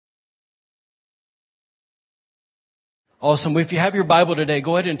Awesome. If you have your Bible today,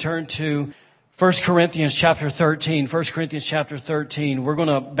 go ahead and turn to 1 Corinthians chapter 13. 1 Corinthians chapter 13. We're going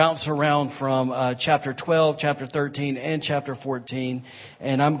to bounce around from chapter 12, chapter 13, and chapter 14.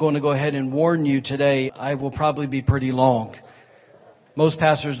 And I'm going to go ahead and warn you today, I will probably be pretty long. Most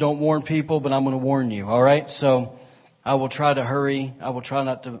pastors don't warn people, but I'm going to warn you, all right? So I will try to hurry. I will try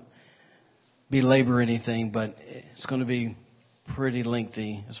not to belabor anything, but it's going to be pretty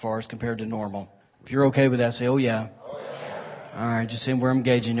lengthy as far as compared to normal. If you're okay with that, say, oh yeah. All right, just seeing where I'm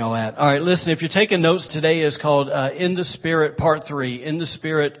gauging y'all at. All right, listen, if you're taking notes, today is called In the Spirit Part 3. In the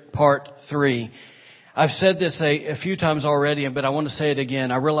Spirit Part 3. I've said this a few times already, but I want to say it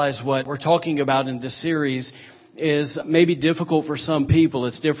again. I realize what we're talking about in this series is maybe difficult for some people.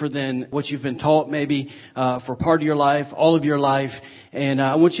 It's different than what you've been taught maybe for part of your life, all of your life. And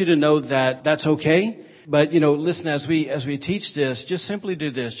I want you to know that that's okay. But, listen, as we teach this, just simply do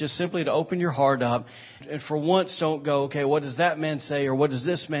this. Just simply to open your heart up. And for once, don't go, okay, what does that man say? Or what does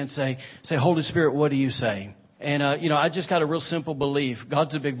this man say? Say, Holy Spirit, what do you say? And, I just got a real simple belief.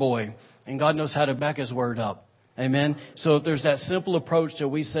 God's a big boy. And God knows how to back His word up. Amen. So if there's that simple approach that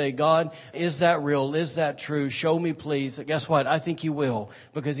we say, God, is that real? Is that true? Show me, please. Guess what? I think He will.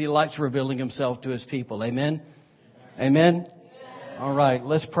 Because He likes revealing Himself to His people. Amen. Amen. All right,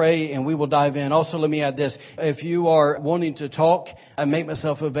 let's pray and we will dive in. Also, let me add this. If you are wanting to talk, I make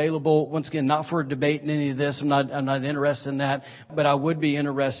myself available. Once again, not for a debate in any of this. I'm not interested in that. But I would be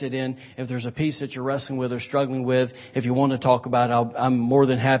interested in if there's a piece that you're wrestling with or struggling with. If you want to talk about it, I'm more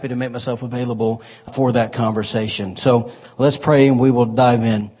than happy to make myself available for that conversation. So let's pray and we will dive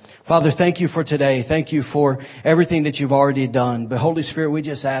in. Father, thank you for today. Thank you for everything that you've already done. But Holy Spirit, we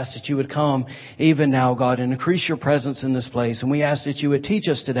just ask that you would come even now, God, and increase your presence in this place. And we ask that you would teach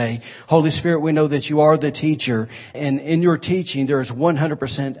us today. Holy Spirit, we know that you are the teacher. And in your teaching, there is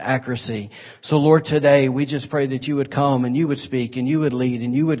 100% accuracy. So Lord, today, we just pray that you would come and you would speak and you would lead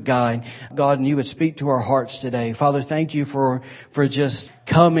and you would guide, God, and you would speak to our hearts today. Father, thank you for just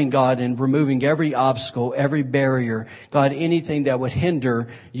coming, God, and removing every obstacle, every barrier, God, anything that would hinder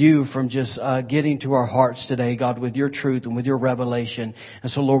you from just getting to our hearts today, God, with your truth and with your revelation.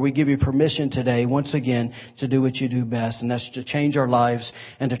 And so, Lord, we give you permission today, once again, to do what you do best, and that's to change our lives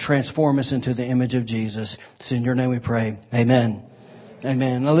and to transform us into the image of Jesus. It's in your name we pray. Amen.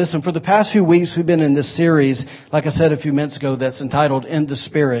 Amen. Now listen, for the past few weeks we've been in this series, like I said a few minutes ago, that's entitled In the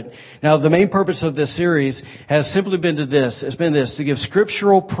Spirit. Now the main purpose of this series has simply been to give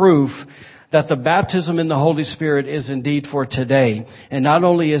scriptural proof that the baptism in the Holy Spirit is indeed for today. And not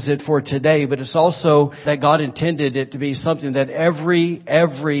only is it for today, but it's also that God intended it to be something that every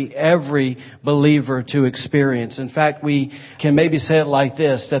believer to experience. In fact, we can maybe say it like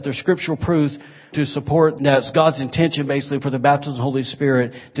this, that there's scriptural proof to support that's God's intention basically for the baptism of the Holy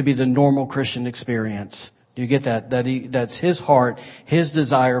Spirit to be the normal Christian experience. Do you get that? That's His heart, His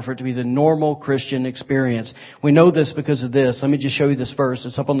desire for it to be the normal Christian experience. We know this because of this. Let me just show you this verse.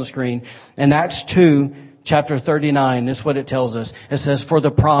 It's up on the screen. In Acts 2, chapter 39, this is what it tells us. It says, for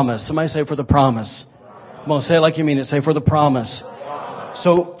the promise. Somebody say for the promise. Come on, say it like you mean it. Say for the promise.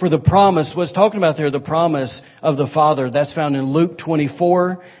 So for the promise, what's talking about there, the promise of the Father, that's found in Luke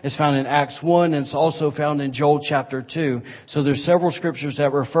 24, it's found in Acts 1, and it's also found in Joel chapter 2. So there's several scriptures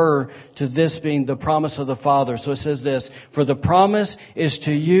that refer to this being the promise of the Father. So it says this, for the promise is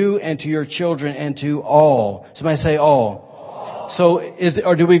to you and to your children and to all. Somebody say all. So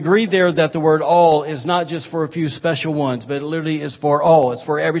do we agree there that the word all is not just for a few special ones, but it literally is for all. It's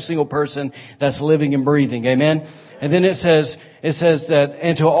for every single person that's living and breathing. Amen. And then it says that,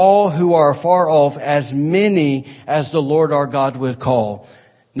 and to all who are far off, as many as the Lord our God would call.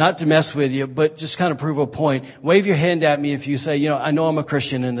 Not to mess with you, but just kind of prove a point. Wave your hand at me if you say, I know I'm a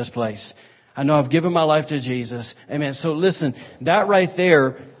Christian in this place. I know I've given my life to Jesus. Amen. So listen, that right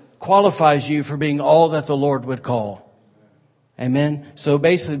there qualifies you for being all that the Lord would call. Amen. So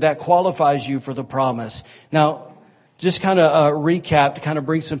basically that qualifies you for the promise. Now, just kind of recap to kind of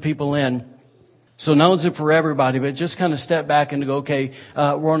bring some people in. So not only is it for everybody, but just kind of step back and to go, okay,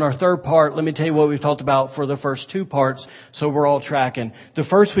 we're on our third part. Let me tell you what we've talked about for the first two parts so we're all tracking. The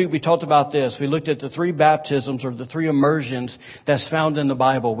first week we talked about this. We looked at the three baptisms or the three immersions that's found in the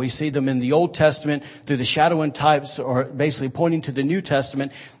Bible. We see them in the Old Testament through the shadow and types or basically pointing to the New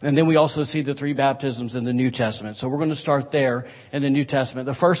Testament. And then we also see the three baptisms in the New Testament. So we're going to start there in the New Testament.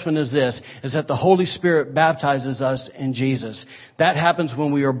 The first one is this, is that the Holy Spirit baptizes us in Jesus. That happens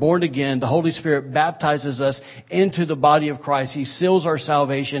when we are born again. The Holy Spirit baptizes us into the body of Christ. He seals our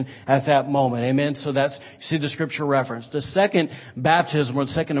salvation at that moment. Amen. So that's, you see the scripture reference. The second baptism or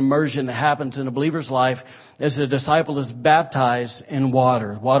the second immersion that happens in a believer's life is the disciple is baptized in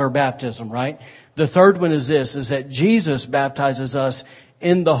water. Water baptism, right? The third one is this, is that Jesus baptizes us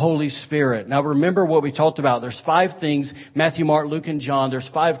in the Holy Spirit. Now remember what we talked about. There's 5 things, Matthew, Mark, Luke, and John. There's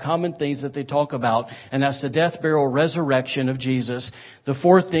 5 common things that they talk about, and that's the death, burial, resurrection of Jesus. The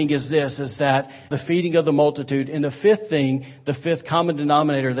fourth thing is this, is that the feeding of the multitude. And the fifth thing, the fifth common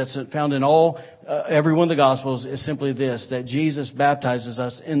denominator that's found in every one of the Gospels is simply this, that Jesus baptizes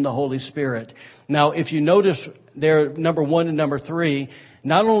us in the Holy Spirit. Now, if you notice there, number 1 and number 3,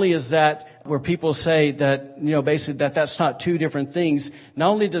 not only is that where people say that, basically that's not 2 different things,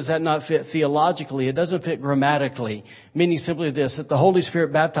 not only does that not fit theologically, it doesn't fit grammatically, meaning simply this, that the Holy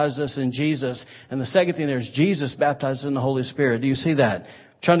Spirit baptizes us in Jesus, and the second thing there is Jesus baptizes in the Holy Spirit. Do you see that? I'm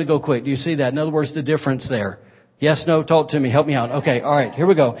trying to go quick. Do you see that? In other words, the difference there. Yes, no, talk to me. Help me out. Okay, all right, here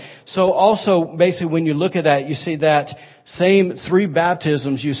we go. So also, basically, when you look at that, you see that same 3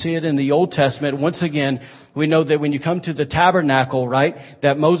 baptisms, you see it in the Old Testament. Once again, we know that when you come to the tabernacle, right,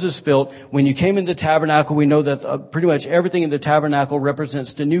 that Moses built, when you came into the tabernacle, we know that pretty much everything in the tabernacle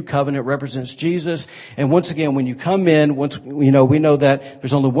represents the new covenant, represents Jesus. And once again, when you come in, we know that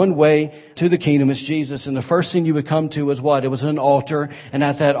there's only one way to the kingdom, it's Jesus. And the first thing you would come to was what? It was an altar. And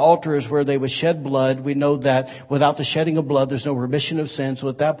at that altar is where they would shed blood. We know that without the shedding of blood, there's no remission of sin. So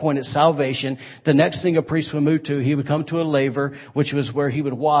at that point, it's salvation. The next thing a priest would move to, he would come to a laver, which was where he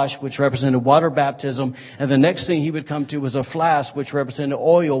would wash, which represented water baptism. And the next thing he would come to was a flask, which represented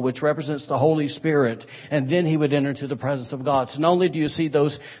oil, which represents the Holy Spirit. And then he would enter into the presence of God. So not only do you see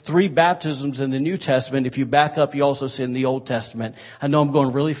those 3 baptisms in the New Testament, if you back up, you also see in the Old Testament. I know I'm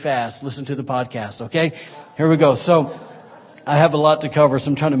going really fast. Listen to the podcast, okay? Here we go. So I have a lot to cover, so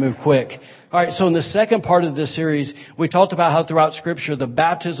I'm trying to move quick. All right, so in the second part of this series, we talked about how throughout Scripture, the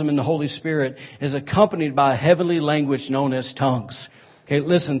baptism in the Holy Spirit is accompanied by a heavenly language known as tongues. Okay,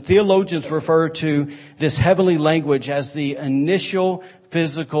 listen, theologians refer to this heavenly language as the initial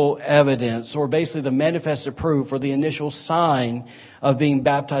physical evidence, or basically the manifested proof, or the initial sign of being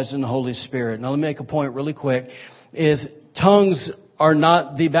baptized in the Holy Spirit. Now let me make a point really quick, is tongues are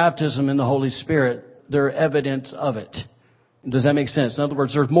not the baptism in the Holy Spirit. They're evidence of it. Does that make sense? In other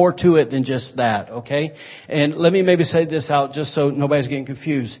words, there's more to it than just that, okay? And let me maybe say this out just so nobody's getting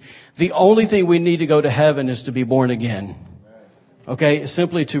confused. The only thing we need to go to heaven is to be born again. Okay?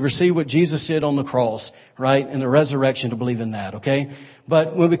 Simply to receive what Jesus did on the cross, right? And the resurrection, to believe in that, okay?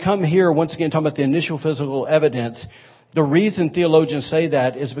 But when we come here, once again, talking about the initial physical evidence, the reason theologians say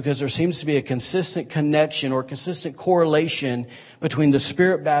that is because there seems to be a consistent connection or consistent correlation between the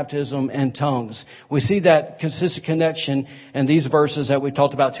Spirit baptism and tongues. We see that consistent connection in these verses that we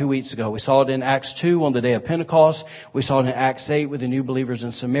talked about 2 weeks ago. We saw it in Acts 2 on the day of Pentecost. We saw it in Acts 8 with the new believers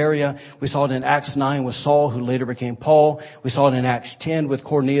in Samaria. We saw it in Acts 9 with Saul, who later became Paul. We saw it in Acts 10 with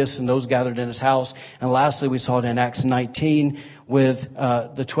Cornelius and those gathered in his house. And lastly, we saw it in Acts 19 with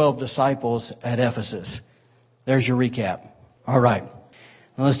the 12 disciples at Ephesus. There's your recap. All right.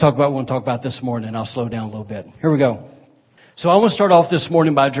 Now let's talk about what we want to talk about this morning, and I'll slow down a little bit. Here we go. So I want to start off this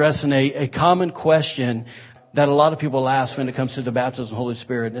morning by addressing a common question that a lot of people ask when it comes to the baptism of the Holy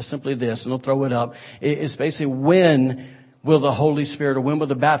Spirit. And it's simply this, and I'll throw it up. It's basically, when will the Holy Spirit, or when will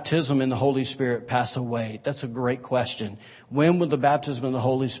the baptism in the Holy Spirit pass away? That's a great question. When will the baptism in the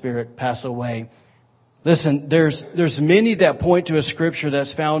Holy Spirit pass away? Listen, there's many that point to a scripture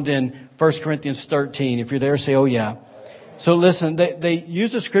that's found in 1 Corinthians 13. If you're there, say, oh yeah. So listen, they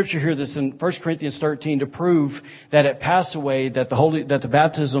use a scripture here that's in 1 Corinthians 13 to prove that it passed away, that the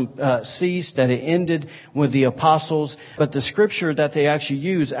baptism ceased, that it ended with the apostles. But the scripture that they actually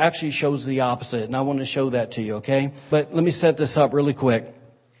use actually shows the opposite. And I want to show that to you, okay? But let me set this up really quick.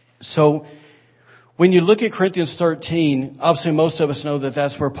 So when you look at Corinthians 13, obviously most of us know that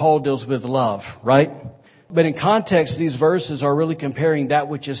that's where Paul deals with love, right? But in context, these verses are really comparing that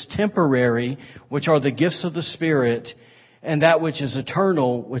which is temporary, which are the gifts of the Spirit, and that which is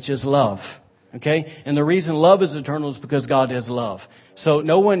eternal, which is love. Okay? And the reason love is eternal is because God is love. So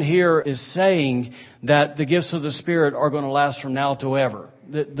no one here is saying that the gifts of the Spirit are going to last from now to ever.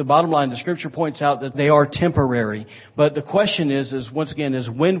 The bottom line, the scripture points out that they are temporary. But the question is once again, is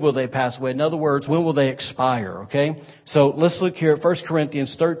when will they pass away? In other words, when will they expire? Okay? So let's look here at 1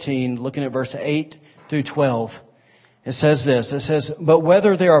 Corinthians 13, looking at verse 8 through 12. It says this. It says, but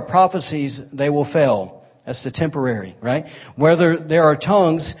whether there are prophecies, they will fail. That's the temporary, right? Whether there are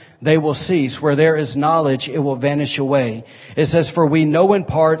tongues, they will cease. Where there is knowledge, it will vanish away. It says, for we know in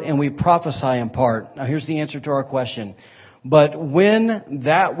part and we prophesy in part. Now here's the answer to our question. But when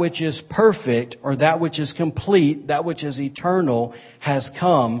that which is perfect, or that which is complete, that which is eternal has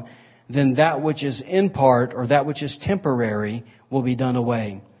come, then that which is in part, or that which is temporary, will be done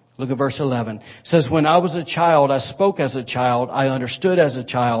away. Look at verse 11. It says, when I was a child, I spoke as a child. I understood as a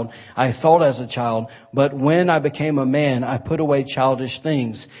child. I thought as a child. But when I became a man, I put away childish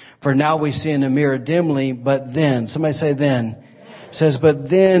things. For now we see in a mirror dimly, but then. Somebody say then. It says, but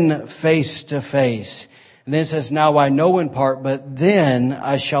then face to face. And then it says, now I know in part, but then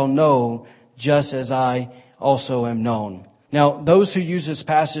I shall know just as I also am known. Now, those who use this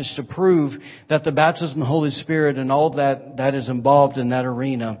passage to prove that the baptism of the Holy Spirit and all that is involved in that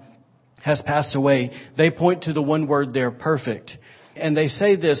arena has passed away, they point to the one word there, perfect. And they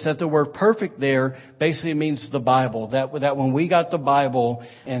say this, that the word perfect there basically means the Bible. That when we got the Bible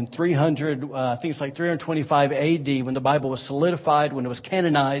in 325 AD, when the Bible was solidified, when it was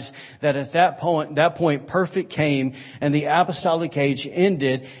canonized, that at that point, perfect came and the apostolic age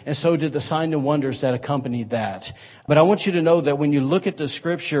ended, and so did the signs and wonders that accompanied that. But I want you to know that when you look at the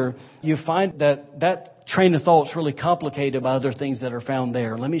Scripture, you find that train of thought is really complicated by other things that are found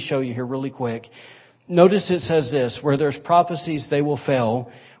there. Let me show you here really quick. Notice it says this, where there's prophecies, they will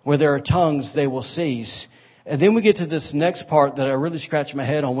fail. Where there are tongues, they will cease. And then we get to this next part that I really scratch my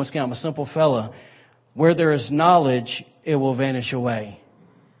head on. Once again, I'm a simple fella. Where there is knowledge, it will vanish away.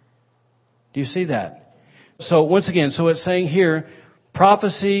 Do you see that? So once again, so it's saying here,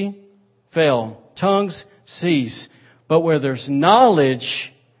 prophecy, fail. Tongues, cease. But where there's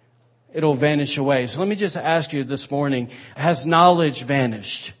knowledge, it'll vanish away. So let me just ask you this morning, has knowledge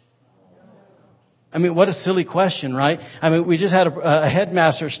vanished? I mean, what a silly question, right? I mean, we just had a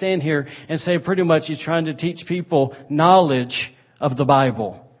headmaster stand here and say pretty much he's trying to teach people knowledge of the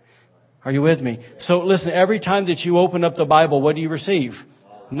Bible. Are you with me? So listen, every time that you open up the Bible, what do you receive?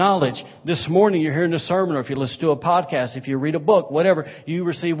 Knowledge. This morning you're hearing a sermon, or if you listen to a podcast, if you read a book, whatever, you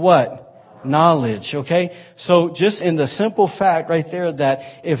receive what? Knowledge, okay? So just in the simple fact right there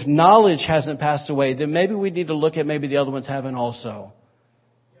that if knowledge hasn't passed away, then maybe we need to look at maybe the other ones haven't also.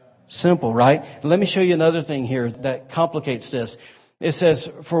 Simple, right? Let me show you another thing here that complicates this. It says,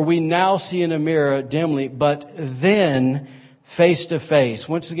 for we now see in a mirror dimly, but then face to face.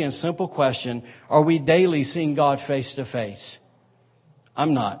 Once again, simple question. Are we daily seeing God face to face?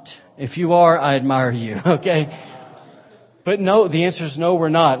 I'm not. If you are, I admire you, okay? But no, the answer is no, we're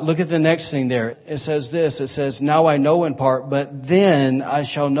not. Look at the next thing there. It says this. It says, now I know in part, but then I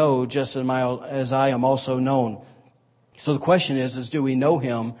shall know just as I am also known. So the question is do we know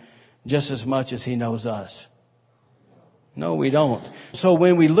Him just as much as He knows us? No, we don't. So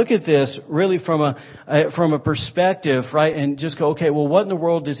when we look at this really from a perspective, right, and just go, okay, well, what in the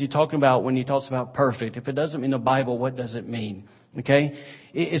world is He talking about when He talks about perfect? If it doesn't mean the Bible, what does it mean? Okay?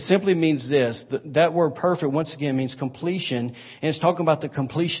 It simply means this. That word perfect, once again, means completion. And it's talking about the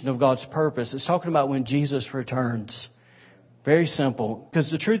completion of God's purpose. It's talking about when Jesus returns. Very simple.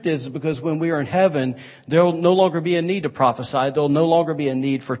 Because the truth is, because when we are in heaven, there will no longer be a need to prophesy. There will no longer be a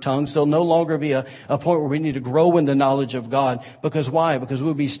need for tongues. There will no longer be a point where we need to grow in the knowledge of God. Because why? Because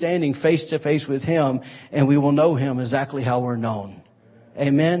we'll be standing face to face with Him, and we will know Him exactly how we're known.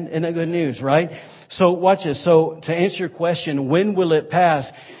 Amen? Isn't that good news, right? So watch this. So to answer your question, when will it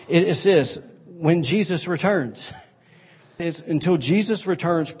pass? It's this. When Jesus returns. Until Jesus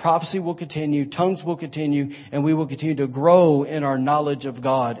returns, prophecy will continue, tongues will continue, and we will continue to grow in our knowledge of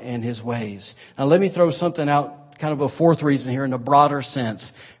God and His ways. Now let me throw something out, kind of a fourth reason here in a broader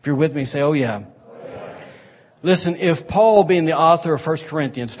sense. If you're with me, say, oh yeah. Listen, if Paul being the author of 1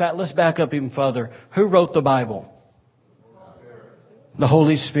 Corinthians, in fact, let's back up even further. Who wrote the Bible? The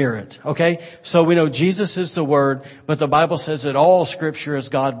Holy Spirit. Okay? So we know Jesus is the Word, but the Bible says that all Scripture is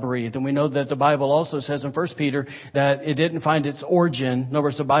God-breathed. And we know that the Bible also says in 1 Peter that it didn't find its origin. In other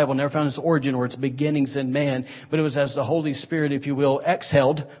words, the Bible never found its origin or its beginnings in man, but it was as the Holy Spirit, if you will,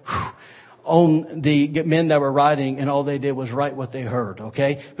 exhaled on the men that were writing, and all they did was write what they heard,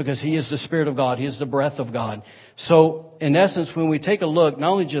 okay? Because He is the Spirit of God. He is the breath of God. So, in essence, when we take a look,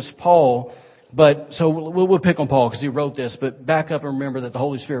 not only just Paul, but, so we'll pick on Paul because he wrote this, but back up and remember that the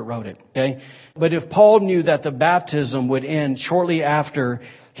Holy Spirit wrote it, okay? But if Paul knew that the baptism would end shortly after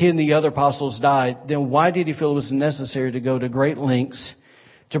he and the other apostles died, then why did he feel it was necessary to go to great lengths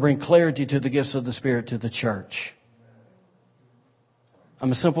to bring clarity to the gifts of the Spirit to the church?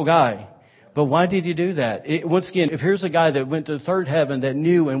 I'm a simple guy. But why did he do that? Once again, if here's a guy that went to the third heaven that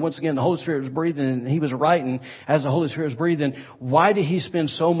knew, and once again the Holy Spirit was breathing and he was writing as the Holy Spirit was breathing, why did he spend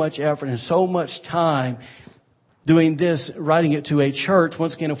so much effort and so much time doing this, writing it to a church?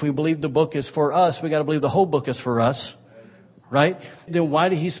 Once again, if we believe the book is for us, we got to believe the whole book is for us. Right? Then why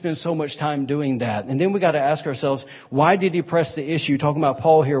did he spend so much time doing that? And then we got to ask ourselves, why did he press the issue, talking about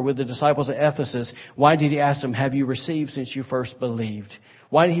Paul here with the disciples at Ephesus, why did he ask them, have you received since you first believed?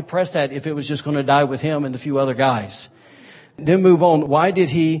 Why did he press that if it was just going to die with him and a few other guys? Then move on. Why did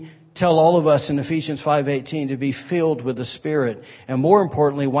he tell all of us in Ephesians 5:18 to be filled with the Spirit? And more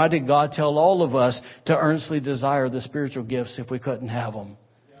importantly, why did God tell all of us to earnestly desire the spiritual gifts if we couldn't have them?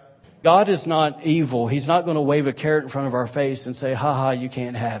 God is not evil. He's not going to wave a carrot in front of our face and say, ha ha, you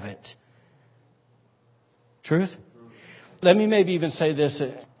can't have it. Truth? Let me maybe even say this,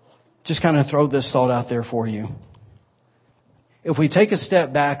 just kind of throw this thought out there for you. If we take a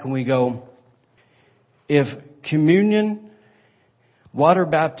step back and we go, if communion, water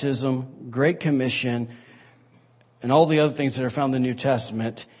baptism, Great Commission, and all the other things that are found in the New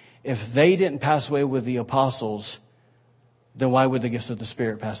Testament, if they didn't pass away with the apostles, then why would the gifts of the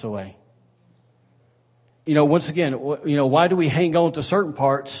Spirit pass away? Once again, why do we hang on to certain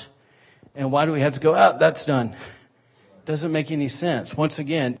parts and why do we have to go, that's done? Doesn't make any sense. Once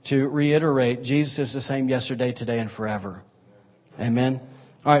again, to reiterate, Jesus is the same yesterday, today, and forever. Amen.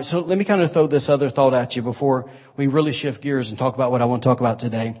 All right, so let me kind of throw this other thought at you before we really shift gears and talk about what I want to talk about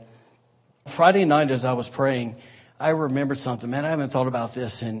today. Friday night as I was praying, I remembered something. Man, I haven't thought about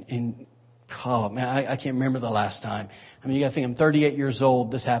this I can't remember the last time. I mean, you got to think, I'm 38 years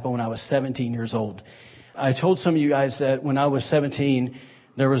old. This happened when I was 17 years old. I told some of you guys that when I was 17,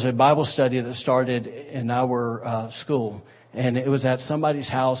 there was a Bible study that started in our school. And it was at somebody's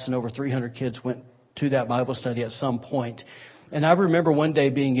house, and over 300 kids went to that Bible study at some point. And I remember one day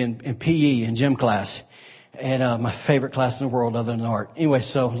being in PE, in gym class. And my favorite class in the world other than art. Anyway,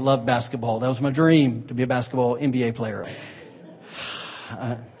 so loved basketball. That was my dream, to be a basketball NBA player.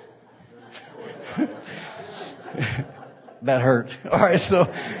 That hurt. All right,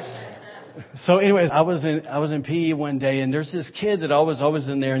 so anyways, I was in PE one day, and there's this kid that always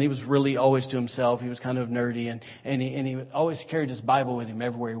in there, and he was really always to himself. He was kind of nerdy, and he always carried his Bible with him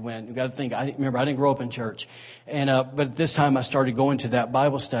everywhere he went. You got to think, I didn't grow up in church, but this time I started going to that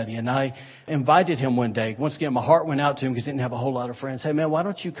Bible study, and I invited him one day. Once again, my heart went out to him because he didn't have a whole lot of friends. Hey man, why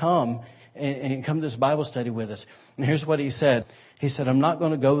don't you come and come to this Bible study with us? And here's what he said. He said, I'm not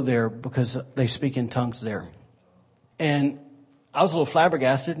going to go there because they speak in tongues there. And I was a little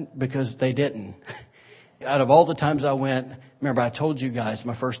flabbergasted because they didn't. Out of all the times I went, remember I told you guys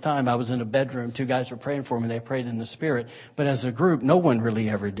my first time I was in a bedroom, 2 guys were praying for me, they prayed in the Spirit. But as a group, no one really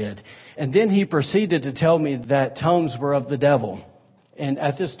ever did. And then he proceeded to tell me that tongues were of the devil. And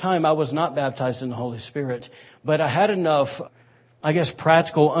at this time I was not baptized in the Holy Spirit. But I had enough,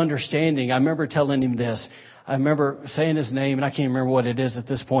 practical understanding. I remember telling him this. I remember saying his name, and I can't remember what it is at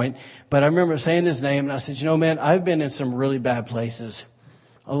this point, but I remember saying his name, and I said, man, I've been in some really bad places.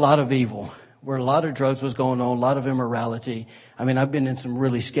 A lot of evil, where a lot of drugs was going on, a lot of immorality. I mean, I've been in some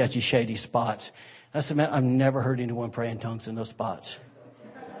really sketchy, shady spots. And I said, man, I've never heard anyone pray in tongues in those spots.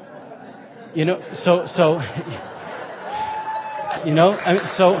 So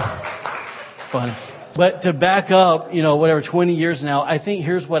funny. But to back up, 20 years now, I think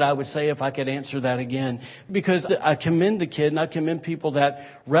here's what I would say if I could answer that again. Because I commend the kid and I commend people that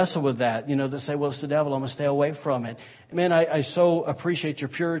wrestle with that, that say, well, it's the devil, I'm going to stay away from it. Man, I so appreciate your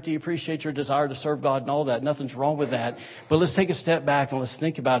purity, appreciate your desire to serve God and all that. Nothing's wrong with that. But let's take a step back and let's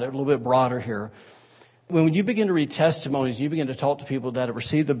think about it a little bit broader here. When you begin to read testimonies, you begin to talk to people that have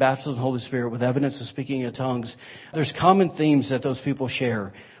received the baptism of the Holy Spirit with evidence of speaking in tongues, there's common themes that those people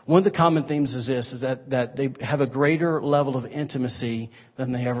share. One of the common themes is this, is that they have a greater level of intimacy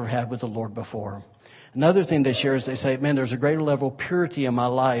than they ever had with the Lord before. Another thing they share is they say, man, there's a greater level of purity in my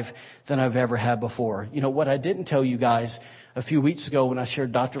life than I've ever had before. What I didn't tell you guys a few weeks ago when I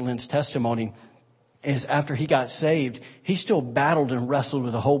shared Dr. Lynn's testimony is after he got saved, he still battled and wrestled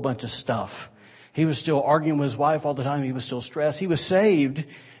with a whole bunch of stuff. He was still arguing with his wife all the time. He was still stressed. He was saved,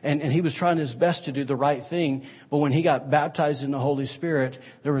 and he was trying his best to do the right thing. But when he got baptized in the Holy Spirit,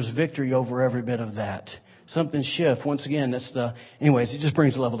 there was victory over every bit of that. Something shift. Once again, it just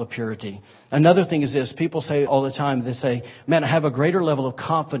brings a level of purity. Another thing is this. People say all the time, they say, man, I have a greater level of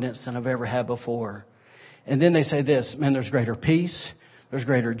confidence than I've ever had before. And then they say this, man, there's greater peace. There's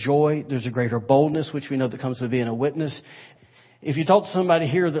greater joy. There's a greater boldness, which we know that comes with being a witness. If you talk to somebody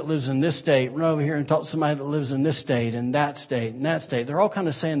here that lives in this state, run over here and talk to somebody that lives in this state and that state and that state, they're all kind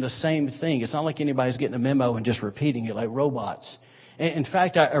of saying the same thing. It's not like anybody's getting a memo and just repeating it like robots. In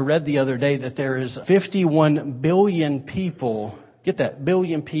fact, I read the other day that there is 51 billion people. Get that,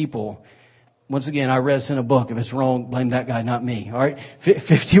 billion people. Once again, I read this in a book. If it's wrong, blame that guy, not me. All right?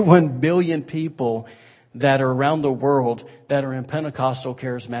 51 billion people that are around the world that are in Pentecostal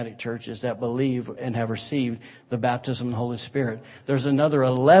charismatic churches that believe and have received the baptism of the Holy Spirit. There's another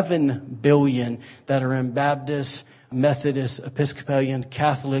 11 billion that are in Baptist, Methodist, Episcopalian,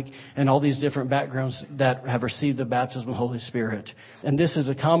 Catholic, and all these different backgrounds that have received the baptism of the Holy Spirit. And this is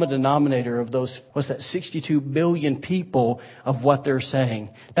a common denominator of those, 62 billion people of what they're saying.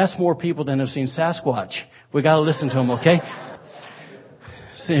 That's more people than have seen Sasquatch. We got to listen to them, okay?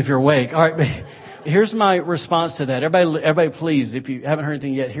 See if you're awake. All right. Here's my response to that. Everybody please, if you haven't heard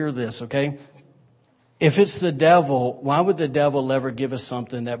anything yet, hear this, okay? If it's the devil, why would the devil ever give us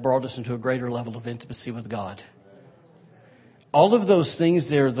something that brought us into a greater level of intimacy with God? All of those things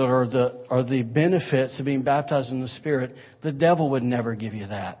there that are the benefits of being baptized in the Spirit, the devil would never give you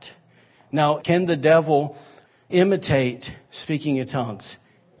that. Now, can the devil imitate speaking in tongues?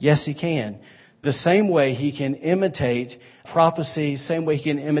 Yes, he can. The same way he can imitate prophecy, same way he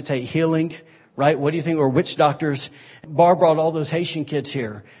can imitate healing, right? What do you think? Or witch doctors. Barb brought all those Haitian kids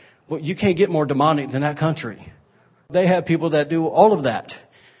here. Well, you can't get more demonic than that country. They have people that do all of that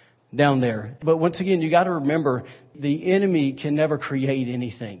down there. But once again, you got to remember, the enemy can never create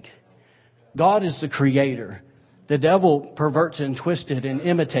anything. God is the creator. The devil perverts and twists it and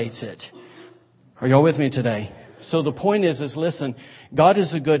imitates it. Are y'all with me today? So the point is listen, God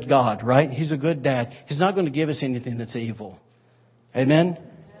is a good God, right? He's a good dad. He's not going to give us anything that's evil. Amen?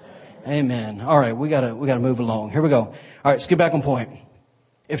 Amen. All right, we gotta move along. Here we go. All right, let's get back on point.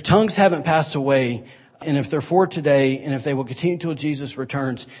 If tongues haven't passed away, and if they're for today, and if they will continue until Jesus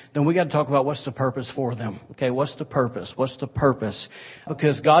returns, then we got to talk about what's the purpose for them. Okay, what's the purpose? What's the purpose?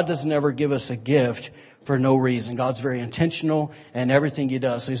 Because God doesn't ever give us a gift for no reason. God's very intentional in everything He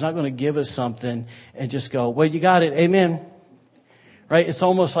does. So He's not going to give us something and just go, well, you got it. Amen. Right? It's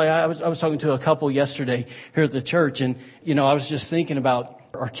almost like I was talking to a couple yesterday here at the church, and I was just thinking about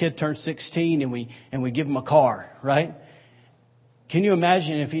our kid turned 16 and we give him a car, right? Can you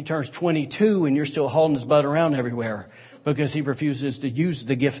imagine if he turns 22 and you're still hauling his butt around everywhere because he refuses to use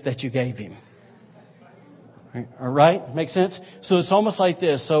the gift that you gave him? All right? Makes sense? So it's almost like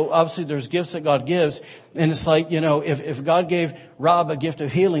this. So obviously there's gifts that God gives. And it's like, if God gave Rob a gift of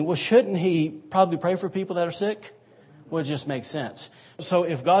healing, well, shouldn't he probably pray for people that are sick? Well, it just makes sense. So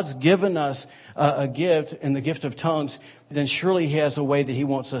if God's given us a gift and the gift of tongues, then surely He has a way that He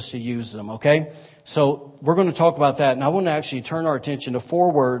wants us to use them, okay? So we're going to talk about that. And I want to actually turn our attention to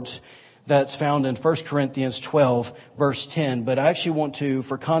 4 words that's found in 1 Corinthians 12, verse 10. But I actually want to,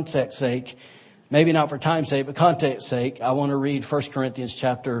 for context's sake, maybe not for time's sake, but context's sake, I want to read 1 Corinthians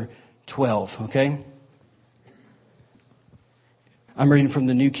chapter 12, okay? I'm reading from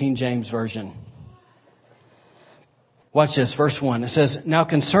the New King James Version. Watch this, verse 1. It says, "Now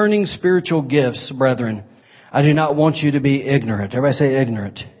concerning spiritual gifts, brethren, I do not want you to be ignorant." Everybody say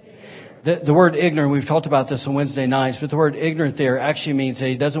ignorant. The word ignorant, we've talked about this on Wednesday nights, but the word ignorant there actually means that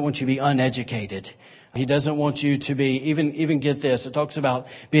He doesn't want you to be uneducated. He doesn't want you to be, even get this, it talks about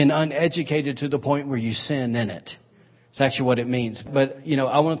being uneducated to the point where you sin in it. It's actually what it means. But,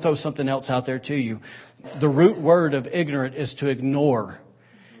 I want to throw something else out there to you. The root word of ignorant is to ignore.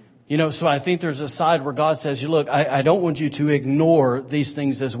 So I think there's a side where God says, look, I don't want you to ignore these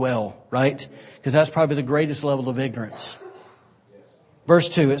things as well, right? Because that's probably the greatest level of ignorance. Verse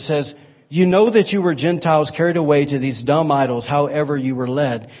 2, it says, "You know that you were Gentiles carried away to these dumb idols, however you were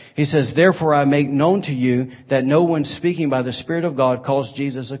led." He says, "Therefore I make known to you that no one speaking by the Spirit of God calls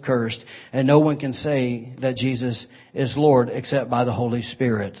Jesus accursed, and no one can say that Jesus is Lord except by the Holy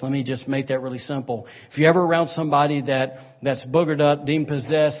Spirit." Let me just make that really simple. If you're ever around somebody that's boogered up, deemed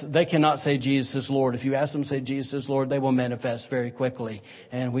possessed, they cannot say Jesus is Lord. If you ask them to say Jesus is Lord, they will manifest very quickly.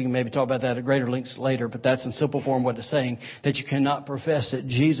 And we can maybe talk about that at greater lengths later, but that's in simple form what it's saying, that you cannot profess that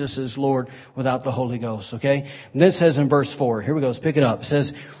Jesus is Lord without the Holy Ghost, okay? And this says in verse 4, here we go, let's pick it up. It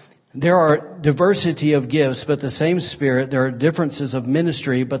says, "There are diversity of gifts, but the same Spirit. There are differences of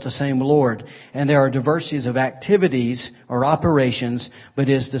ministry, but the same Lord. And there are diversities of activities or operations, but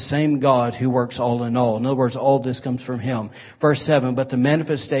it is the same God who works all in all." In other words, all this comes from Him. Verse 7, "But the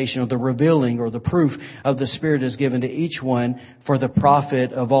manifestation or the revealing or the proof of the Spirit is given to each one for the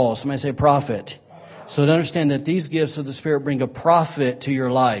profit of all." Somebody say profit. So to understand that these gifts of the Spirit bring a profit to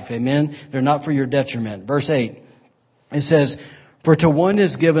your life. Amen? They're not for your detriment. Verse 8, it says, "For to one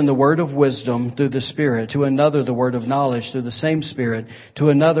is given the word of wisdom through the Spirit, to another the word of knowledge through the same Spirit, to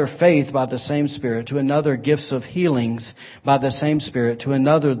another faith by the same Spirit, to another gifts of healings by the same Spirit, to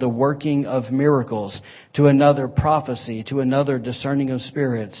another the working of miracles, to another prophecy, to another discerning of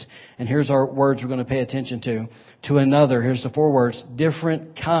spirits." And here's our words we're going to pay attention to. To another, here's the 4 words,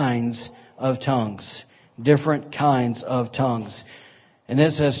 different kinds of tongues. Different kinds of tongues. And then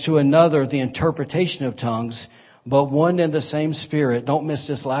it says, to another the interpretation of tongues, but one and the same Spirit, don't miss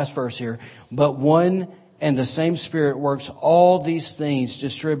this last verse here, but one and the same Spirit works all these things,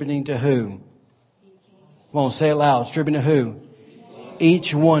 distributing to who? Come on, say it loud. Distributing to who?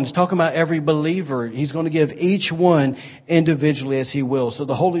 Each one. He's talking about every believer. He's going to give each one individually as He will. So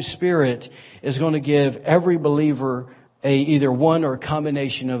the Holy Spirit is going to give every believer either one or a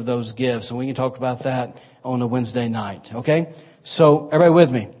combination of those gifts. And we can talk about that on a Wednesday night. Okay? So, everybody with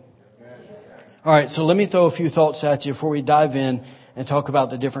me? All right, so let me throw a few thoughts at you before we dive in and talk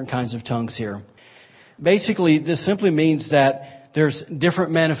about the different kinds of tongues here. Basically, this simply means that there's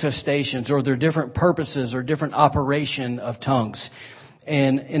different manifestations, or there are different purposes or different operation of tongues.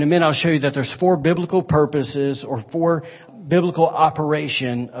 And in a minute, I'll show you that there's 4 biblical purposes or 4 biblical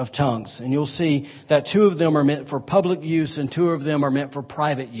operation of tongues. And you'll see that 2 of them are meant for public use and 2 of them are meant for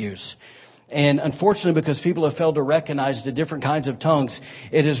private use. And unfortunately, because people have failed to recognize the different kinds of tongues,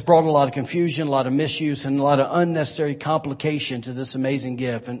 it has brought a lot of confusion, a lot of misuse, and a lot of unnecessary complication to this amazing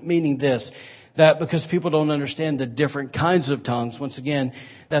gift. And meaning this, that because people don't understand the different kinds of tongues, once again,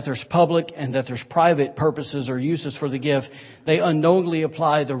 that there's public and that there's private purposes or uses for the gift, they unknowingly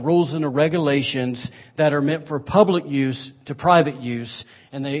apply the rules and the regulations that are meant for public use to private use,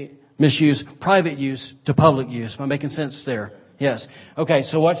 and they misuse private use to public use. Am I making sense there? Yes. Okay,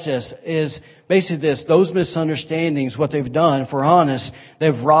 so watch this. Is basically this. Those misunderstandings, what they've done, if we're honest,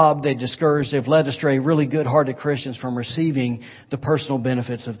 they've robbed, they've discouraged, they've led astray really good-hearted Christians from receiving the personal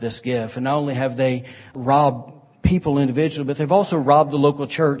benefits of this gift. And not only have they robbed people individually, but they've also robbed the local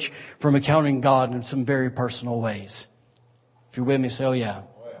church from encountering God in some very personal ways. If you're with me, say, oh yeah.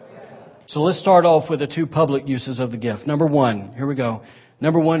 So let's start off with the 2 public uses of the gift. Number 1, here we go.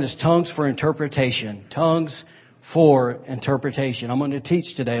 Number 1 is tongues for interpretation. Tongues for interpretation. I'm going to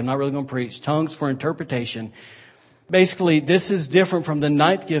teach today. I'm not really going to preach. Tongues for interpretation. Basically, this is different from the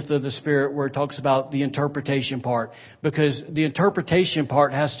 9th gift of the Spirit where it talks about the interpretation part. Because the interpretation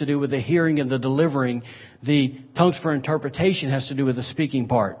part has to do with the hearing and the delivering. The tongues for interpretation has to do with the speaking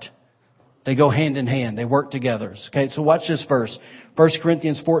part. They go hand in hand. They work together. Okay, so watch this verse. 1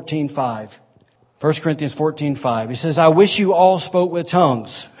 Corinthians 14:5. 1 Corinthians 14:5. He says, I wish you all spoke with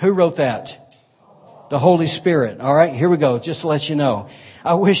tongues. Who wrote that? The Holy Spirit. All right, here we go. Just to let you know.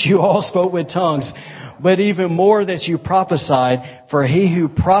 I wish you all spoke with tongues, but even more that you prophesied. For he who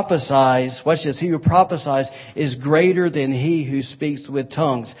prophesies, watch this, he who prophesies is greater than he who speaks with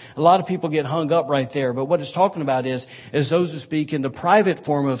tongues. A lot of people get hung up right there, but what it's talking about is those who speak in the private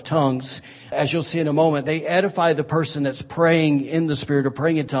form of tongues, as you'll see in a moment, they edify the person that's praying in the Spirit or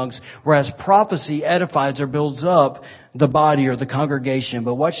praying in tongues, whereas prophecy edifies or builds up the body or the congregation.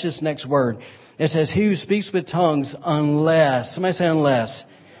 But watch this next word. It says, he who speaks with tongues unless. Somebody say unless.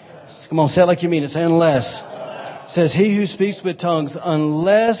 Come on, say it like you mean it. Say unless. It says, he who speaks with tongues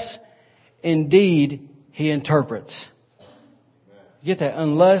unless indeed he interprets. You get that?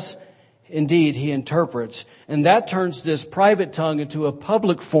 Unless indeed he interprets. And that turns this private tongue into a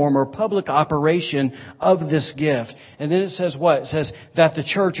public form or public operation of this gift. And then it says what? It says that the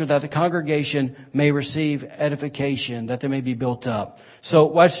church or that the congregation may receive edification, that they may be built up. So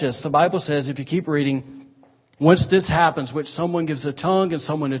watch this. The Bible says, if you keep reading, once this happens, which someone gives a tongue and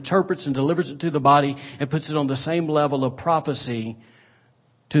someone interprets and delivers it to the body and puts it on the same level of prophecy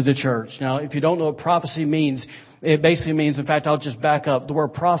to the church. Now, if you don't know what prophecy means, it basically means, in fact, I'll just back up. The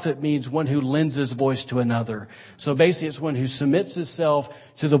word prophet means one who lends his voice to another. So basically it's one who submits himself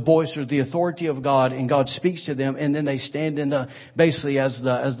to the voice or the authority of God, and God speaks to them, and then they stand in the, basically as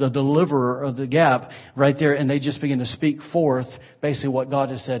the deliverer of the gap right there, and they just begin to speak forth basically what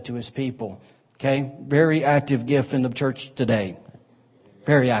God has said to His people. Okay? Very active gift in the church today.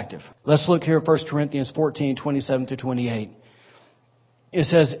 Very active. Let's look here at 1 Corinthians 14:27-28. It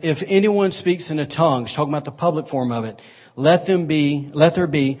says, if anyone speaks in a tongue, it's talking about the public form of it, let there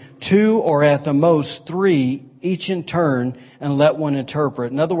be 2 or at the most 3, each in turn, and let one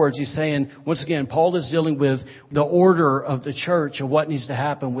interpret. In other words, he's saying, once again, Paul is dealing with the order of the church of what needs to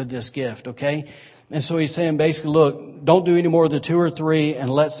happen with this gift, okay? And so he's saying basically, look, don't do any more than 2 or 3, and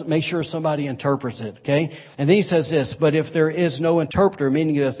let's make sure somebody interprets it, okay? And then he says this, but if there is no interpreter,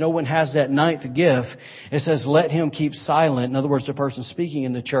 meaning that no one has that 9th gift, it says, let him keep silent. In other words, the person speaking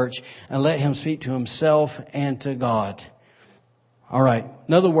in the church, and let him speak to himself and to God. All right.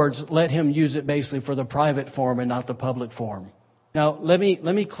 In other words, let him use it basically for the private form and not the public form. Now, let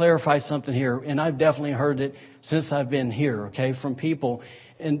me clarify something here, and I've definitely heard it since I've been here, okay, from people.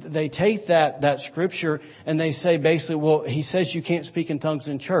 And they take that scripture and they say basically, well, he says you can't speak in tongues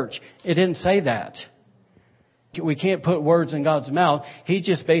in church. It didn't say that. We can't put words in God's mouth. He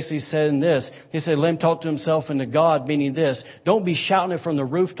just basically said this. He said, let him talk to himself and to God, meaning this. Don't be shouting it from the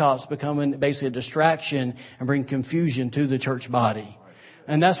rooftops, becoming basically a distraction and bring confusion to the church body.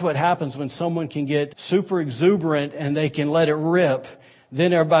 And that's what happens when someone can get super exuberant and they can let it rip.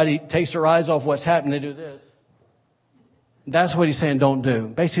 then everybody takes their eyes off what's happening. They do this. That's what he's saying don't do.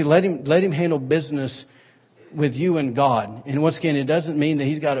 Basically, let him handle business with you and God. And once again, it doesn't mean that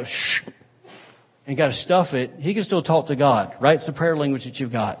he's got to shh and got to stuff it. He can still talk to God, right? It's the prayer language that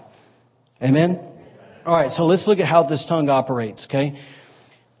you've got. Amen? All right, so let's look at how this tongue operates, okay?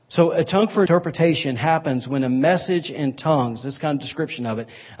 So a tongue for interpretation happens when a message in tongues, this kind of description of it,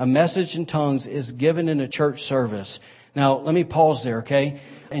 a message in tongues is given in a church service. Now, let me pause there, okay?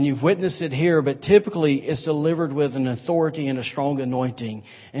 And you've witnessed it here, but typically it's delivered with an authority and a strong anointing.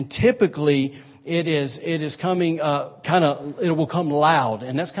 And typically it is coming it will come loud.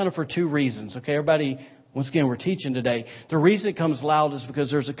 And that's kind of for two reasons, okay? Everybody, once again, we're teaching today. The reason it comes loud is because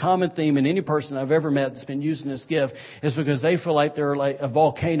there's a common theme in any person I've ever met that's been using this gift is because they feel like they're like a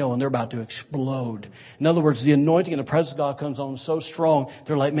volcano and they're about to explode. In other words, the anointing and the presence of God comes on so strong,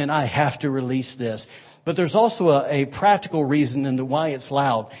 they're like, man, I have to release this. But there's also a practical reason into why it's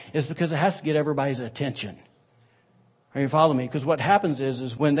loud. It's because it has to get everybody's attention. Are you following me? Because what happens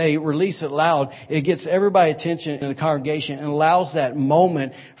is when they release it loud, it gets everybody's attention in the congregation and allows that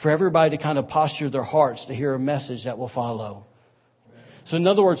moment for everybody to kind of posture their hearts to hear a message that will follow. So in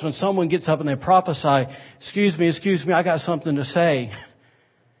other words, when someone gets up and they prophesy, excuse me, I got something to say.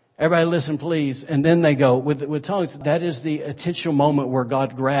 Everybody listen, please. And then they go. With tongues, that is the intentional moment where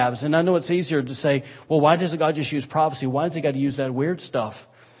God grabs. And I know it's easier to say, well, why doesn't God just use prophecy? Why does He got to use that weird stuff?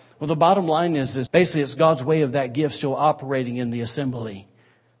 Well, the bottom line is basically it's God's way of that gift still operating in the assembly.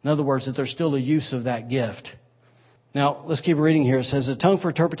 In other words, that there's still a use of that gift. Now, let's keep reading here. It says, a tongue for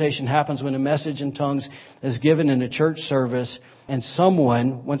interpretation happens when a message in tongues is given in a church service and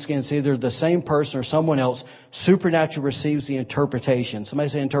someone, once again, it's either the same person or someone else, supernaturally receives the interpretation. Somebody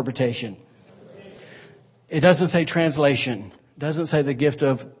say interpretation. It doesn't say translation. It doesn't say the gift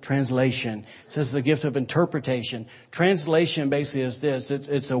of translation. It says the gift of interpretation. Translation basically is this.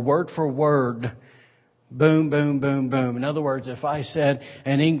 It's a word for word. Boom, boom, boom, boom. In other words, if I said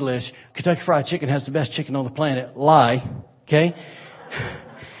in English, Kentucky Fried Chicken has the best chicken on the planet, lie, okay?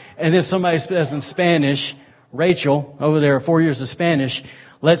 And then somebody says in Spanish, Rachel, over there, 4 years of Spanish,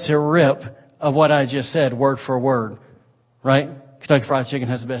 lets it rip of what I just said, word for word, right? Kentucky Fried Chicken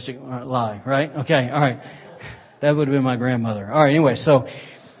has the best chicken, lie, right? Okay, all right. That would have been my grandmother. All right, anyway, so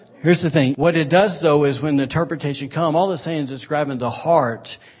here's the thing. What it does, though, is when the interpretation comes, all it's saying is it's grabbing the heart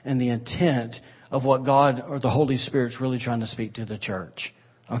and the intent of what God or the Holy Spirit's really trying to speak to the church.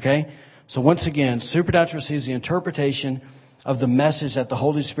 Okay? So once again, supernatural receives the interpretation of the message that the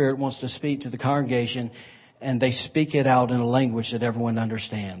Holy Spirit wants to speak to the congregation, and they speak it out in a language that everyone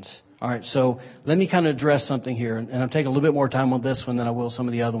understands. All right, so let me kind of address something here, and I'm taking a little bit more time on this one than I will some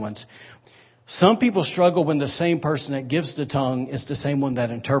of the other ones. Some people struggle when the same person that gives the tongue is the same one that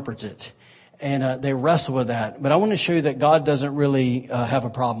interprets it. And they wrestle with that. But I want to show you that God doesn't really have a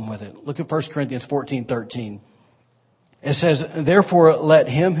problem with it. Look at 1 Corinthians 14:13. It says, therefore let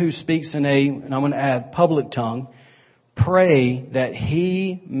him who speaks in and I'm going to add public tongue, pray that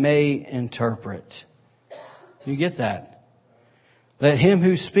he may interpret. You get that? Let him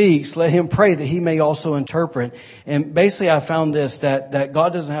who speaks, let him pray that he may also interpret. And basically I found this, that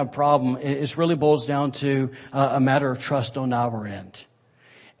God doesn't have a problem. It really boils down to a matter of trust on our end.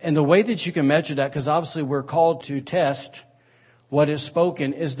 And the way that you can measure that, because obviously we're called to test what is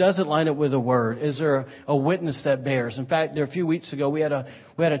spoken, is does it line up with the word? Is there a witness that bears? In fact, a few weeks ago we had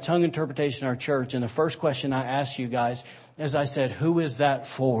a tongue interpretation in our church, and the first question I asked you guys is I said, who is that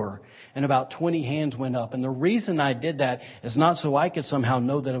for? And about 20 hands went up. And the reason I did that is not so I could somehow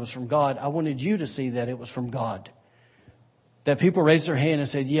know that it was from God. I wanted you to see that it was from God. That people raised their hand and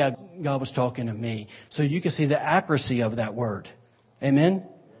said, yeah, God was talking to me. So you can see the accuracy of that word. Amen?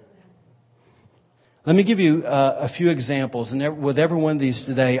 Let me give you a few examples. And with every one of these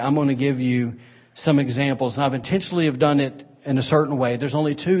today, I'm going to give you some examples. And I've intentionally have done it in a certain way. There's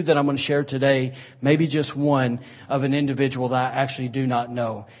only two that I'm going to share today, maybe just one, of an individual that I actually do not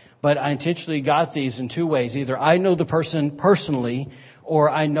know. But I intentionally got these in two ways. Either I know the person personally, or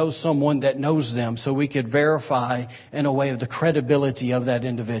I know someone that knows them, so we could verify in a way of the credibility of that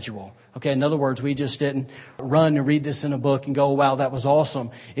individual. Okay, in other words, we just didn't run and read this in a book and go, wow, that was awesome.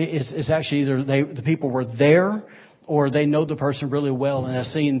 It's actually either the people were there or they know the person really well and have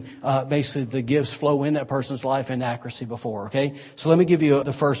seen basically the gifts flow in that person's life and accuracy before. Okay, so let me give you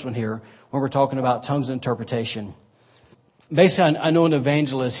the first one here when we're talking about tongues interpretation. Basically, I know an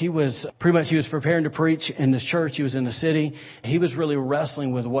evangelist. He was preparing to preach in this church. He was in the city. He was really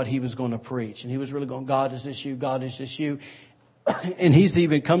wrestling with what he was going to preach. And he was really going, God, is this you? God, is this you? And he's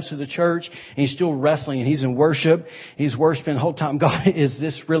even comes to the church and he's still wrestling and he's in worship. He's worshiping the whole time. God, is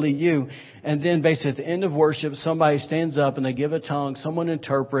this really you? And then basically at the end of worship, somebody stands up and they give a tongue. Someone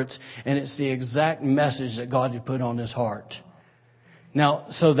interprets and it's the exact message that God had put on his heart. Now,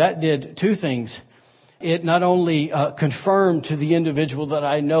 so that did two things. It not only confirmed to the individual that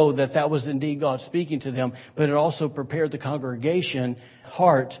I know that that was indeed God speaking to them, but it also prepared the congregation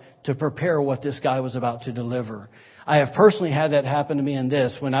heart to prepare what this guy was about to deliver. I have personally had that happen to me in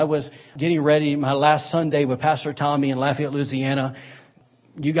this. When I was getting ready my last Sunday with Pastor Tommy in Lafayette, Louisiana,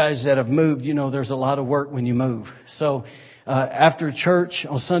 you guys that have moved, you know there's a lot of work when you move. So after church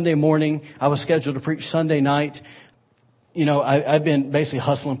on Sunday morning, I was scheduled to preach Sunday night. You know, I've been basically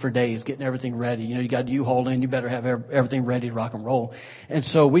hustling for days, getting everything ready. You know, you got U-Haul in, you better have everything ready to rock and roll. And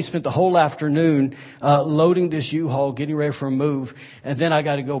so we spent the whole afternoon loading this U-Haul, getting ready for a move, and then I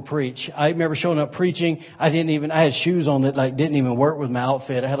got to go preach. I remember showing up preaching. I had shoes on that like didn't even work with my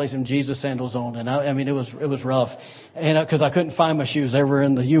outfit. I had like some Jesus sandals on, and I mean it was rough, and because I couldn't find my shoes, they were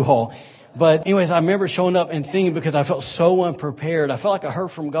in the U-Haul. But anyways, I remember showing up and thinking because I felt so unprepared. I felt like I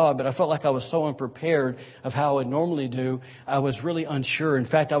heard from God, but I felt like I was so unprepared of how I would normally do. I was really unsure. In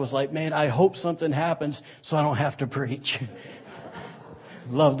fact, I was like, man, I hope something happens so I don't have to preach.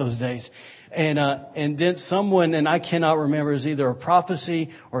 Love those days. And then someone, and I cannot remember, it was either a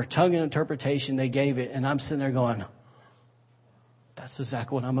prophecy or a tongue interpretation, they gave it. And I'm sitting there going, that's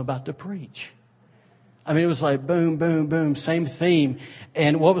exactly what I'm about to preach. I mean, it was like boom, boom, boom, same theme.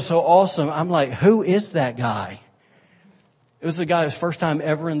 And what was so awesome, I'm like, who is that guy? It was the guy who's first time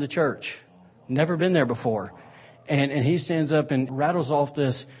ever in the church. Never been there before. And he stands up and rattles off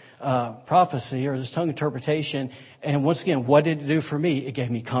this prophecy or this tongue interpretation. And once again, what did it do for me? It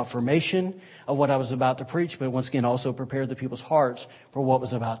gave me confirmation of what I was about to preach, but once again also prepared the people's hearts for what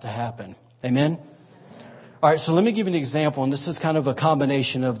was about to happen. Amen? All right, so let me give you an example, and this is kind of a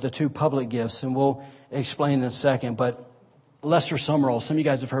combination of the two public gifts, and we'll explain in a second. But Lester Sumrall, some of you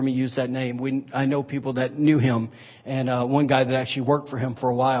guys have heard me use that name. I know people that knew him, and one guy that actually worked for him for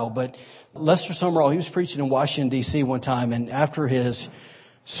a while. But Lester Sumrall, he was preaching in Washington, D.C. one time, and after his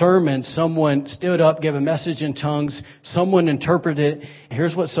sermon, someone stood up, gave a message in tongues, someone interpreted it.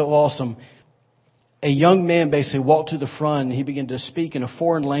 Here's what's so awesome. A young man basically walked to the front and he began to speak in a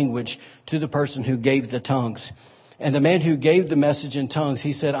foreign language to the person who gave the tongues. And the man who gave the message in tongues,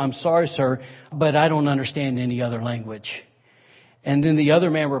 he said, I'm sorry, sir, but I don't understand any other language. And then the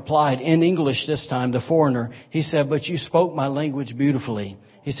other man replied in English this time, the foreigner. He said, but you spoke my language beautifully.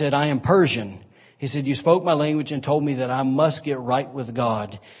 He said, I am Persian. He said, you spoke my language and told me that I must get right with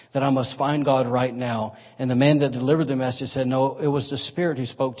God, that I must find God right now. And the man that delivered the message said, no, it was the Spirit who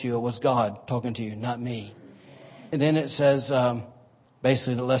spoke to you. It was God talking to you, not me. And then it says,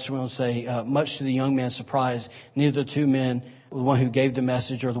 basically, the Lester will say, much to the young man's surprise, neither the two men, the one who gave the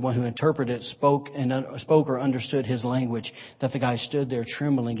message or the one who interpreted it, spoke or understood his language, that the guy stood there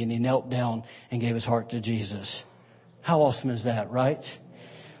trembling and he knelt down and gave his heart to Jesus. How awesome is that, right?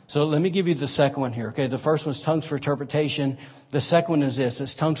 So let me give you the second one here. Okay, the first one's tongues for interpretation. The second one is this.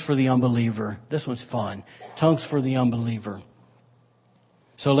 It's tongues for the unbeliever. This one's fun. Tongues for the unbeliever.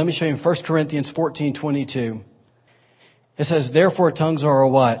 So let me show you 1 Corinthians 14:22. It says, therefore tongues are a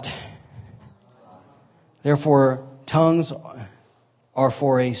what? Therefore tongues are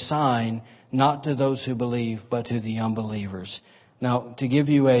for a sign, not to those who believe, but to the unbelievers. Now, to give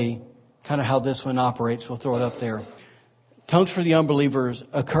you a kind of how this one operates, we'll throw it up there. Tongues for the unbelievers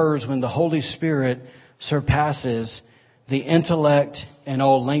occurs when the Holy Spirit surpasses the intellect and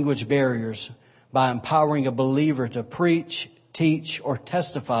all language barriers by empowering a believer to preach, teach, or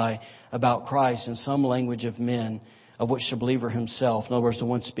testify about Christ in some language of men of which the believer himself, in other words, the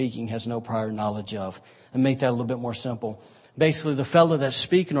one speaking, has no prior knowledge of. And make that a little bit more simple. Basically, the fellow that's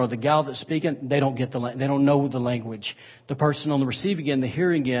speaking or the gal that's speaking, they don't know the language. The person on the receiving end, the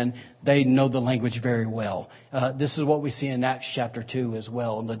hearing end, they know the language very well. This is what we see in Acts chapter 2 as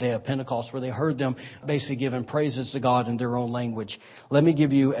well, on the day of Pentecost, where they heard them basically giving praises to God in their own language. Let me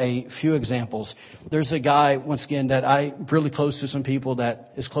give you a few examples. There's a guy, once again, that I'm really close to, some people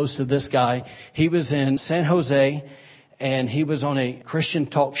that is close to this guy. He was in San Jose, and he was on a Christian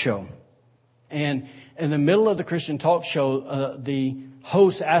talk show. And in the middle of the Christian talk show, the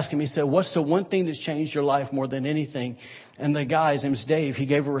host asked him, he said, what's the one thing that's changed your life more than anything? And the guy, his name's Dave, he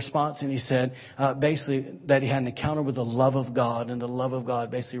gave a response and he said, basically, that he had an encounter with the love of God, and the love of God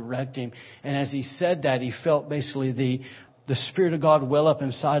basically wrecked him. And as he said that, he felt basically the Spirit of God well up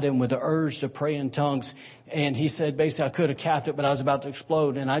inside him with the urge to pray in tongues. And he said, basically, I could have capped it, but I was about to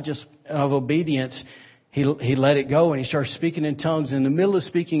explode. And I just, out of obedience, he let it go and he started speaking in tongues. In the middle of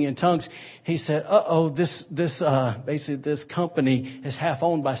speaking in tongues, he said, basically this company is half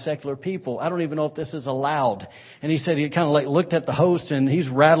owned by secular people. I don't even know if this is allowed. And he said he kind of like looked at the host and he's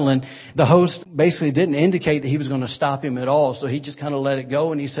rattling. The host basically didn't indicate that he was going to stop him at all. So he just kind of let it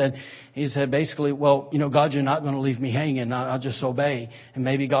go. And he said basically, well, God, you're not going to leave me hanging. I'll just obey. And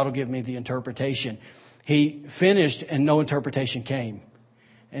maybe God will give me the interpretation. He finished and no interpretation came.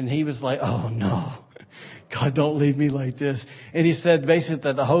 And he was like, oh no. God, don't leave me like this. And he said basically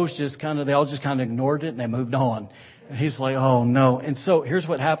that the host they all just kind of ignored it and they moved on. And he's like, oh no. And so here's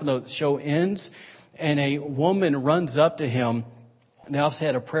what happened though. The show ends and a woman runs up to him. They also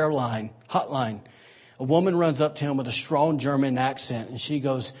had a prayer hotline. A woman runs up to him with a strong German accent and she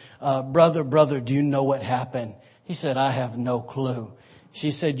goes, brother, do you know what happened? He said, I have no clue.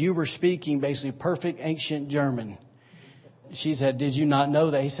 She said, you were speaking basically perfect ancient German. She said, did you not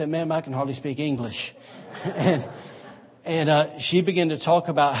know that? He said, ma'am, I can hardly speak English. And she began to talk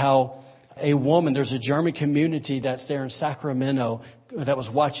about how there's a German community that's there in Sacramento that was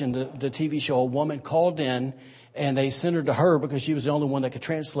watching the TV show. A woman called in and they sent her to her because she was the only one that could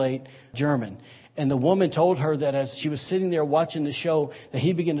translate German. And the woman told her that as she was sitting there watching the show, that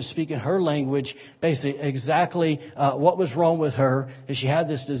he began to speak in her language, basically exactly what was wrong with her, that she had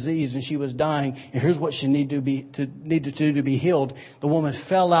this disease and she was dying, and here's what she needed to do to be healed. The woman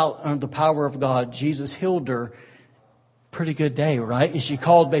fell out under the power of God. Jesus healed her. Pretty good day, right? And she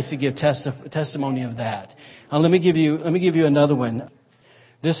called basically to give testimony of that. Now let me give you another one.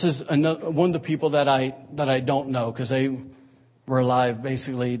 This is one of the people that I don't know because they were alive,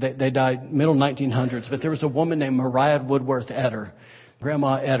 basically. They died middle 1900s. But there was a woman named Mariah Woodworth Etter.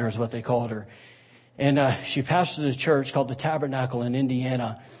 Grandma Etter is what they called her. And she pastored a church called the Tabernacle in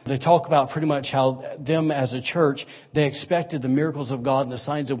Indiana. They talk about pretty much how them as a church, they expected the miracles of God and the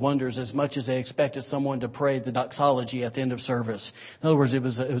signs and wonders as much as they expected someone to pray the doxology at the end of service. In other words, it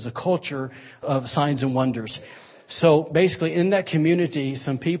was a culture of signs and wonders. So basically in that community,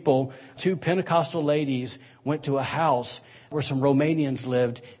 two Pentecostal ladies went to a house where some Romanians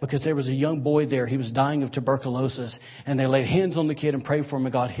lived because there was a young boy there. He was dying of tuberculosis and they laid hands on the kid and prayed for him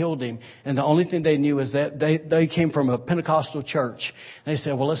and God healed him. And the only thing they knew is that they came from a Pentecostal church. And they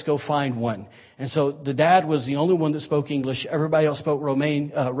said, well, let's go find one. And so the dad was the only one that spoke English. Everybody else spoke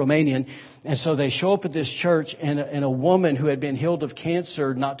Romanian. And so they show up at this church and a woman who had been healed of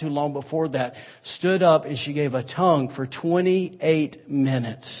cancer not too long before that stood up and she gave a tongue for 28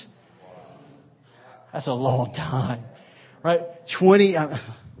 minutes. That's a long time. Right? That's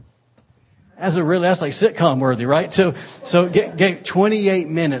like sitcom worthy, right? So get 28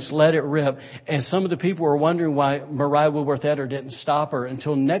 minutes, let it rip. And some of the people were wondering why Mariah Woodworth Etter didn't stop her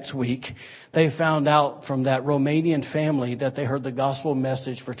until next week. They found out from that Romanian family that they heard the gospel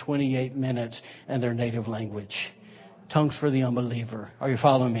message for 28 minutes in their native language. Tongues for the unbeliever. Are you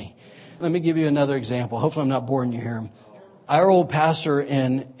following me? Let me give you another example. Hopefully I'm not boring you here. Our old pastor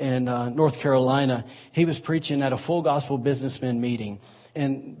in North Carolina, he was preaching at a full gospel businessman meeting.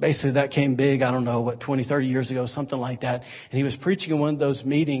 And basically that came big, 20, 30 years ago, something like that. And he was preaching in one of those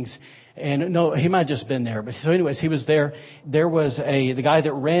meetings. And no, he might have just been there. But so anyways, he was there. There was the guy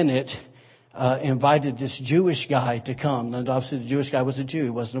that ran it, invited this Jewish guy to come. And obviously the Jewish guy was a Jew. He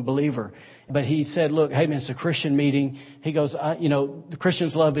wasn't a believer. But he said, look, hey man, it's a Christian meeting. He goes, the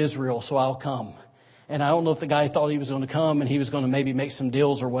Christians love Israel, so I'll come. And I don't know if the guy thought he was going to come and he was going to maybe make some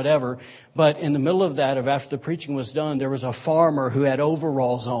deals or whatever. But in the middle of that, after the preaching was done, there was a farmer who had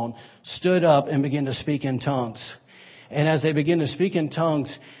overalls on, stood up and began to speak in tongues. And as they began to speak in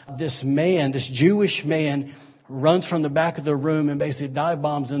tongues, this Jewish man, runs from the back of the room and basically dive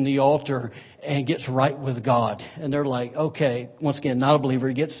bombs in the altar and gets right with God. And they're like, okay, once again, not a believer,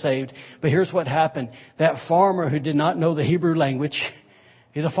 he gets saved. But here's what happened. That farmer who did not know the Hebrew language,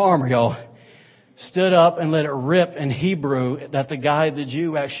 he's a farmer, y'all, stood up and let it rip in Hebrew that the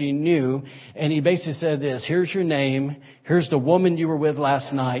Jew actually knew. And he basically said this, here's your name. Here's the woman you were with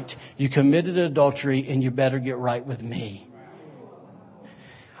last night. You committed adultery and you better get right with me.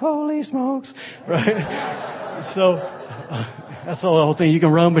 Holy smokes. Right? So that's the whole thing. You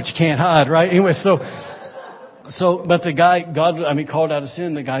can run, but you can't hide, right? Anyway, but the guy, God, called out of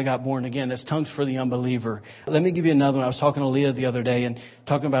sin, the guy got born again. That's tongues for the unbeliever. Let me give you another one. I was talking to Leah the other day and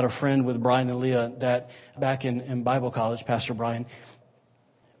talking about a friend with Brian and Leah that back in Bible college, Pastor Brian.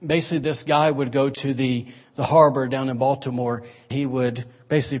 Basically, this guy would go to the harbor down in Baltimore. He would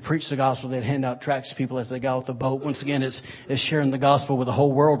basically preach the gospel. They'd hand out tracts to people as they got off the boat. Once again, it's sharing the gospel with the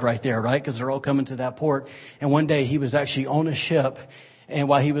whole world right there, right? Because they're all coming to that port. And one day he was actually on a ship. And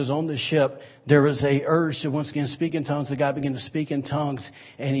while he was on the ship, there was a urge to once again speak in tongues. The guy began to speak in tongues,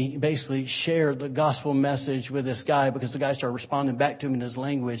 and he basically shared the gospel message with this guy because the guy started responding back to him in his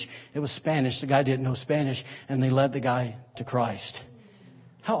language. It was Spanish. The guy didn't know Spanish, and they led the guy to Christ.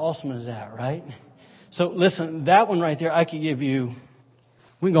 How awesome is that, right? So listen, that one right there, I could give you,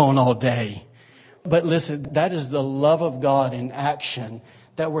 we're going all day. But listen, that is the love of God in action.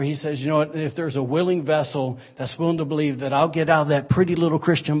 That where he says, you know what, if there's a willing vessel that's willing to believe that I'll get out of that pretty little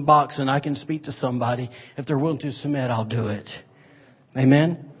Christian box and I can speak to somebody, if they're willing to submit, I'll do it.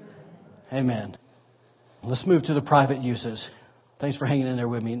 Amen? Amen. Let's move to the private uses. Thanks for hanging in there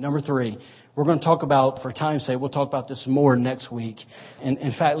with me. Number 3, we're going to talk about, for time's sake, we'll talk about this more next week. And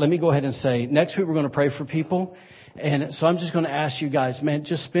in fact, let me go ahead and say, next week we're going to pray for people. And so I'm just going to ask you guys, man,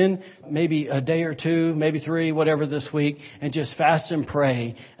 just spend maybe a day or 2, maybe 3, whatever this week, and just fast and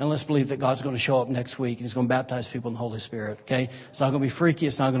pray. And let's believe that God's going to show up next week and He's going to baptize people in the Holy Spirit. Okay? It's not going to be freaky.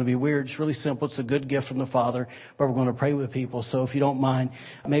 It's not going to be weird. It's really simple. It's a good gift from the Father. But we're going to pray with people. So if you don't mind,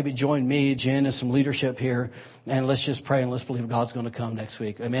 maybe join me, Jen, and some leadership here. And let's just pray and let's believe God's going to come next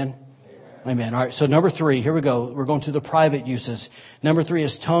week. Amen? Amen. All right. So number 3, here we go. We're going to the private uses. Number 3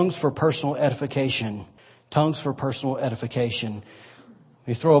 is tongues for personal edification. Tongues for personal edification.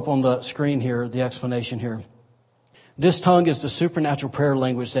 We throw up on the screen here the explanation here. This tongue is the supernatural prayer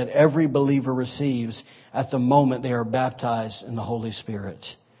language that every believer receives at the moment they are baptized in the Holy Spirit.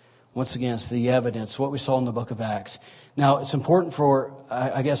 Once again, it's the evidence, what we saw in the book of Acts. Now, it's important for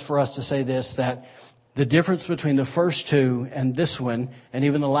us to say this, that the difference between the first 2 and this one, and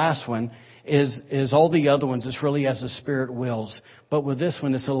even the last one, is all the other ones, it's really as the Spirit wills. But with this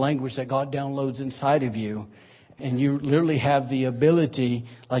one, it's a language that God downloads inside of you. And you literally have the ability,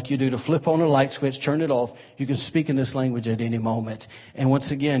 like you do, to flip on a light switch, turn it off. You can speak in this language at any moment. And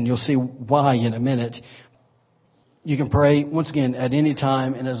once again, you'll see why in a minute. You can pray, once again, at any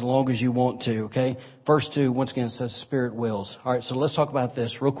time and as long as you want to, okay? Verse 2, once again, it says Spirit wills. All right, so let's talk about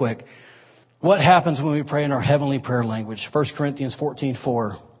this real quick. What happens when we pray in our heavenly prayer language? 1 Corinthians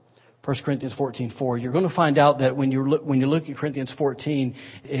 14:4. 1 Corinthians 14:4. You're going to find out that when you look at Corinthians 14,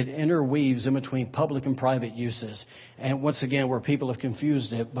 it interweaves in between public and private uses. And once again, where people have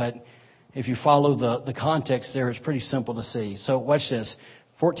confused it, but if you follow the context there, it's pretty simple to see. So watch this.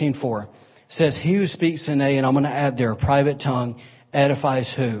 14:4 says, "He who speaks in a," and I'm going to add there, private tongue,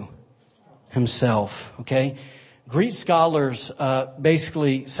 edifies who? Himself. Okay? Greek scholars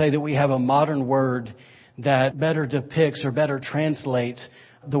basically say that we have a modern word that better depicts or better translates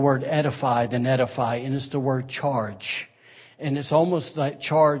the word edify than edify, and it's the word charge. And it's almost like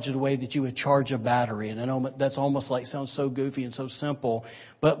charge in the way that you would charge a battery. And I know that's almost like sounds so goofy and so simple,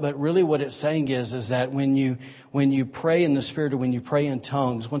 but really what it's saying is that when you pray in the Spirit or when you pray in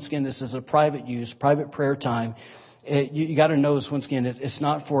tongues, once again, this is a private use, private prayer time. You got to notice, once again, it's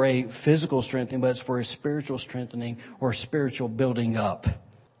not for a physical strengthening, but it's for a spiritual strengthening or spiritual building up.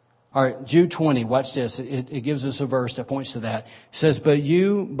 All right, Jude 20, watch this. It gives us a verse that points to that. It says, "But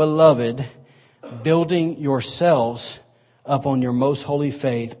you, beloved, building yourselves up on your most holy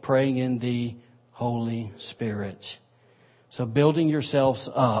faith, praying in the Holy Spirit." So building yourselves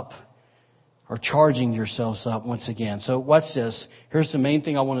up, or charging yourselves up once again. So watch this. Here's the main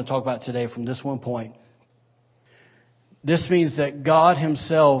thing I want to talk about today from this one point. This means that God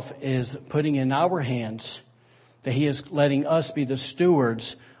Himself is putting in our hands, that He is letting us be the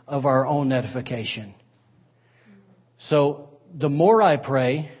stewards of our own edification. So the more I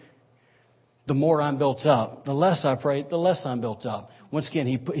pray, the more I'm built up. The less I pray, the less I'm built up. Once again,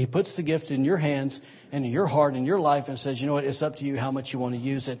 He puts the gift in your hands and in your heart and your life and says, you know what, it's up to you how much you want to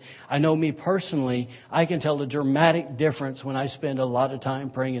use it. I know me personally, I can tell a dramatic difference when I spend a lot of time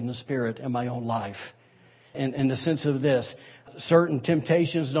praying in the Spirit in my own life. In the sense of this, certain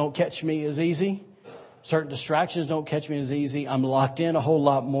temptations don't catch me as easy. Certain distractions don't catch me as easy. I'm locked in a whole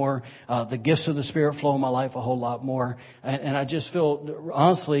lot more. The gifts of the Spirit flow in my life a whole lot more. And I just feel,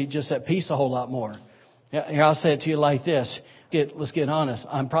 honestly, just at peace a whole lot more. Here, I'll say it to you like this. Let's get honest.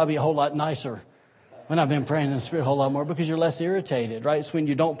 I'm probably a whole lot nicer when I've been praying in the Spirit a whole lot more because you're less irritated, right? It's when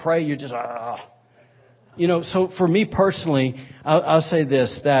you don't pray, you're just, so for me personally, I'll say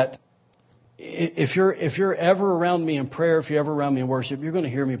this, that if you're ever around me in prayer, if you're ever around me in worship, you're going to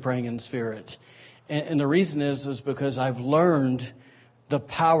hear me praying in the Spirit. And the reason is because I've learned the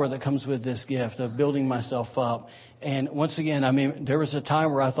power that comes with this gift of building myself up. And once again, there was a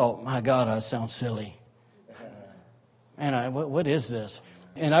time where I thought, my God, I sound silly. And what is this?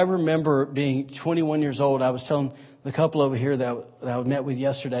 And I remember being 21 years old. I was telling the couple over here that I met with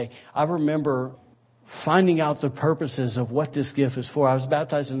yesterday, I remember finding out the purposes of what this gift is for. I was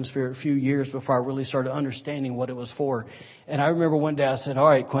baptized in the Spirit a few years before I really started understanding what it was for. And I remember one day I said, all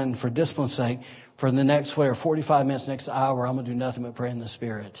right, Quentin, for discipline's sake, for the next 45 minutes, next hour, I'm going to do nothing but pray in the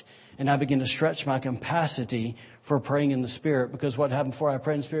Spirit. And I began to stretch my capacity for praying in the Spirit, because what happened before I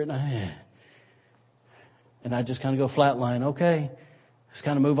prayed in the Spirit, and I just kind of go flatline. Okay, let's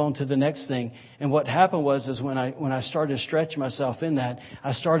kind of move on to the next thing. And what happened is when I started stretching myself in that,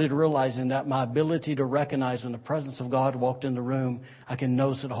 I started realizing that my ability to recognize when the presence of God walked in the room, I can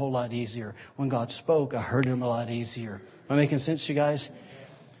notice it a whole lot easier. When God spoke, I heard Him a lot easier. Am I making sense to you guys?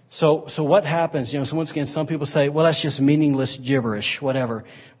 So what happens? So once again, some people say, well, that's just meaningless gibberish, whatever.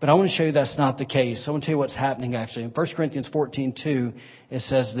 But I want to show you that's not the case. I want to tell you what's happening actually. In 1 Corinthians 14:2, it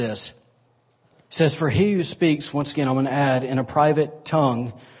says this. It says, for he who speaks, once again, I'm going to add, in a private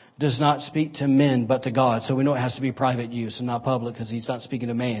tongue, does not speak to men, but to God. So we know it has to be private use and not public, because he's not speaking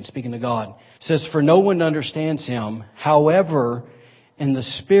to man, speaking to God. It says, for no one understands him. However, in the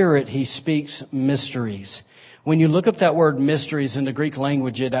Spirit, he speaks mysteries. When you look up that word mysteries in the Greek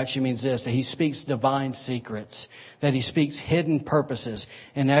language, it actually means this, that he speaks divine secrets, that he speaks hidden purposes.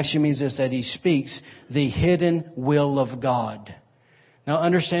 And it actually means this, that he speaks the hidden will of God. Now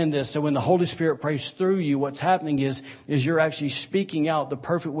understand this, that when the Holy Spirit prays through you, what's happening is you're actually speaking out the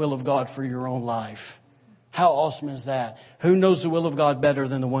perfect will of God for your own life. How awesome is that? Who knows the will of God better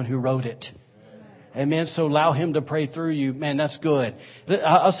than the one who wrote it? Amen. So allow Him to pray through you. Man, that's good.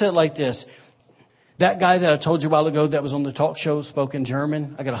 I'll say it like this. That guy that I told you a while ago that was on the talk show, spoke in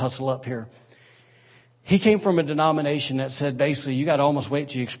German. I got to hustle up here. He came from a denomination that said basically you got to almost wait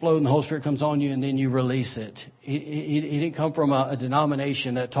till you explode and the Holy Spirit comes on you and then you release it. He didn't come from a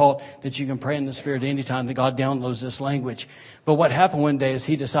denomination that taught that you can pray in the Spirit anytime that God downloads this language. But what happened one day is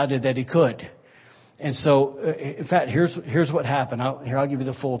he decided that he could. And so, in fact, here's what happened. I'll give you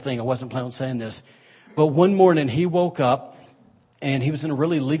the full thing. I wasn't planning on saying this. But one morning he woke up, and he was in a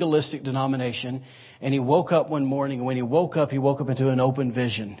really legalistic denomination. And he woke up one morning, and when he woke up into an open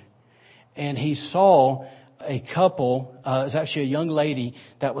vision. And he saw a couple, it was actually a young lady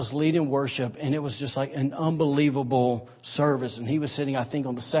that was leading worship, and it was just like an unbelievable service. And he was sitting, I think,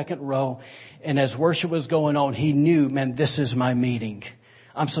 on the second row. And as worship was going on, he knew, man, this is my meeting.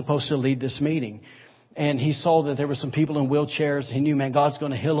 I'm supposed to lead this meeting. And he saw that there were some people in wheelchairs. He knew, man, God's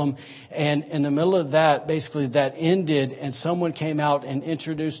going to heal them. And in the middle of that, basically that ended, and someone came out and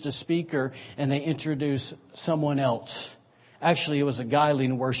introduced a speaker, and they introduced someone else. Actually, it was a guy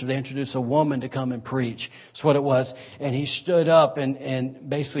leading worship. They introduced a woman to come and preach. That's what it was. And he stood up and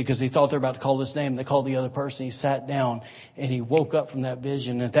basically, because he thought they were about to call his name, they called the other person. He sat down and he woke up from that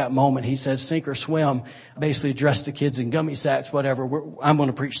vision. At that moment, he said, sink or swim, basically dress the kids in gummy sacks, whatever. I'm going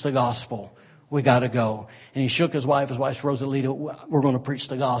to preach the gospel. We got to go. And he shook his wife. His wife's Rosalita. We're going to preach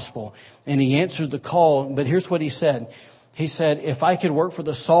the gospel. And he answered the call. But here's what he said. He said, if I could work for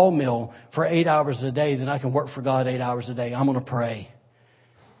the sawmill for 8 hours a day, then I can work for God 8 hours a day. I'm going to pray.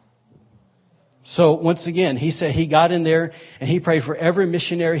 So once again, he said he got in there and he prayed for every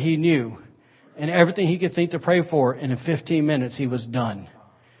missionary he knew and everything he could think to pray for. And in 15 minutes, he was done.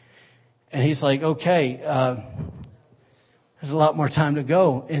 And he's like, okay, there's a lot more time to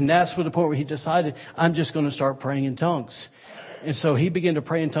go. And that's the point where he decided, I'm just going to start praying in tongues. And so he began to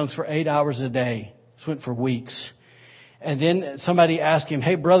pray in tongues for 8 hours a day. This went for weeks. And then somebody asked him,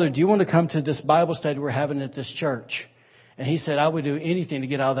 hey, brother, do you want to come to this Bible study we're having at this church? And he said, I would do anything to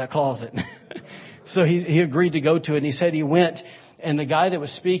get out of that closet. So he agreed to go to it. And he said he went. And the guy that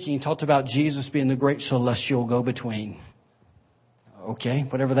was speaking talked about Jesus being the great celestial go-between. Okay,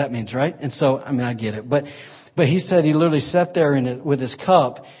 whatever that means, right? And so, I get it. But he said he literally sat there with his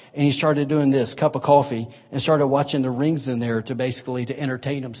cup and he started doing this cup of coffee and started watching the rings in there to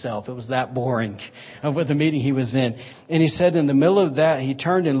entertain himself. It was that boring of what the meeting he was in. And he said in the middle of that, he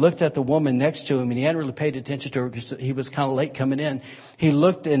turned and looked at the woman next to him, and he hadn't really paid attention to her because he was kind of late coming in. He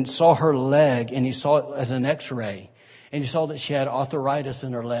looked and saw her leg, and he saw it as an x-ray. And he saw that she had arthritis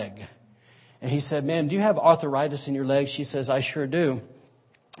in her leg. And he said, ma'am, do you have arthritis in your leg? She says, I sure do.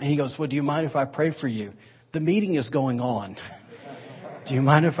 And he goes, well, do you mind if I pray for you? The meeting is going on. Do you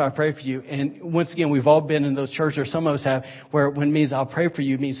mind if I pray for you? And once again, we've all been in those churches, or some of us have, where when it means I'll pray for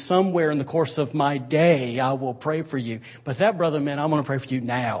you, it means somewhere in the course of my day, I will pray for you. But that brother meant, I'm going to pray for you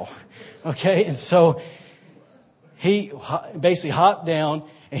now. Okay? And so he basically hopped down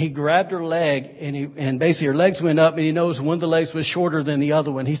and he grabbed her leg and basically her legs went up, and he knows one of the legs was shorter than the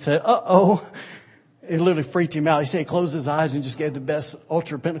other one. He said, uh-oh. It literally freaked him out. He said he closed his eyes and just gave the best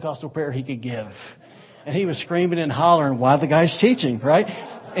ultra Pentecostal prayer he could give. And he was screaming and hollering while the guy's teaching, right?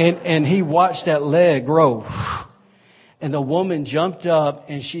 And he watched that leg grow. And the woman jumped up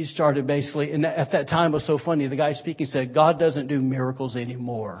and she started basically, and at that time it was so funny, the guy speaking said, God doesn't do miracles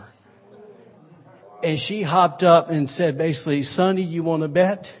anymore. And she hopped up and said basically, Sonny, you want to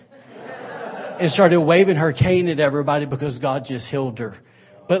bet? And started waving her cane at everybody because God just healed her.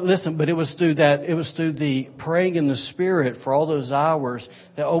 But listen, but it was through the praying in the Spirit for all those hours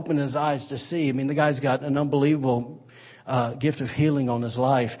that opened his eyes to see. I mean, the guy's got an unbelievable gift of healing on his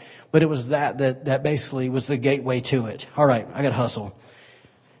life. But it was that basically was the gateway to it. All right, I got to hustle.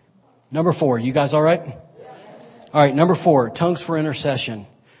 Number 4, you guys all right? All right, number 4, tongues for intercession.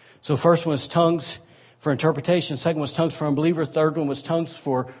 So first one was tongues for interpretation. Second was tongues for unbeliever. Third one was tongues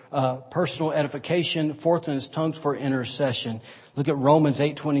for personal edification. Fourth one is tongues for intercession. Look at Romans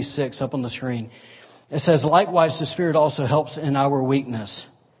 8:26 up on the screen. It says, likewise, the Spirit also helps in our weaknesses.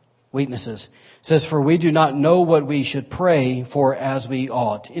 It says, for we do not know what we should pray for as we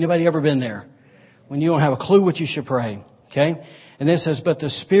ought. Anybody ever been there? When you don't have a clue what you should pray. Okay? And then it says, but the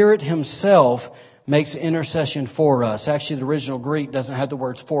Spirit Himself makes intercession for us. Actually, the original Greek doesn't have the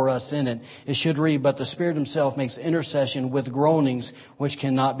words for us in it. It should read, but the Spirit Himself makes intercession with groanings which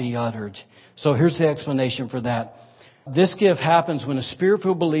cannot be uttered. So here's the explanation for that. This gift happens when a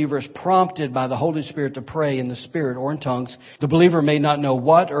Spirit-filled believer is prompted by the Holy Spirit to pray in the Spirit or in tongues. The believer may not know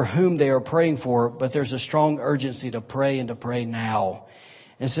what or whom they are praying for, but there's a strong urgency to pray and to pray now.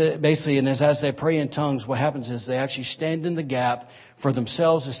 And so basically, and as they pray in tongues, what happens is they actually stand in the gap for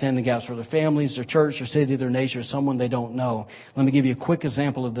themselves, they stand in the gaps for their families, their church, their city, their nation, or someone they don't know. Let me give you a quick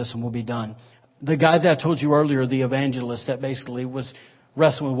example of this and we'll be done. The guy that I told you earlier, the evangelist that basically was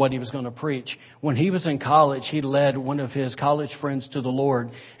wrestling with what he was going to preach. When he was in college, he led one of his college friends to the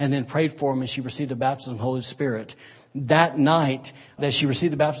Lord and then prayed for him and she received the baptism of the Holy Spirit. That night that she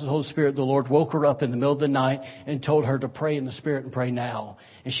received the baptism of the Holy Spirit, the Lord woke her up in the middle of the night and told her to pray in the Spirit and pray now.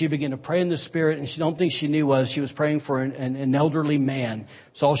 And she began to pray in the Spirit, and she don't think she knew was she was praying for an elderly man.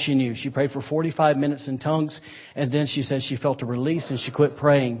 That's all she knew. She prayed for 45 minutes in tongues, and then she said she felt a release and she quit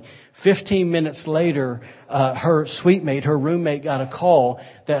praying. 15 minutes later, her suite mate, her roommate, got a call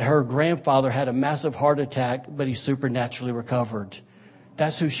that her grandfather had a massive heart attack, but he supernaturally recovered.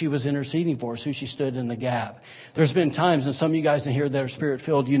 That's who she was interceding for. It's who she stood in the gap. There's been times, and some of you guys in here that are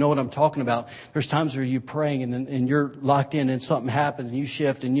Spirit-filled, you know what I'm talking about. There's times where you're praying and you're locked in and something happens and you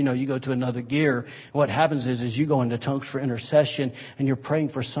shift and you go to another gear. And what happens is you go into tongues for intercession and you're praying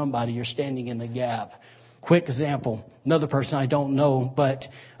for somebody. You're standing in the gap. Quick example. Another person I don't know, but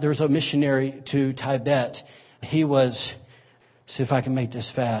there's a missionary to Tibet. He was, see if I can make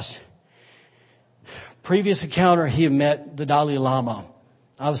this fast. Previous encounter, he had met the Dalai Lama.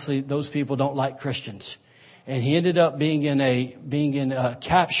 Obviously, those people don't like Christians, and he ended up being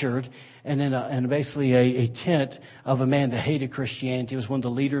captured and in basically a tent of a man that hated Christianity. He was one of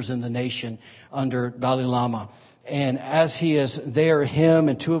the leaders in the nation under Dalai Lama. And as he is there, him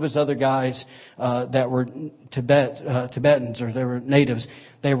and 2 of his other guys that were Tibetans, or they were natives,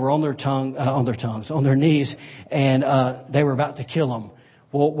 they were on their knees, and they were about to kill him.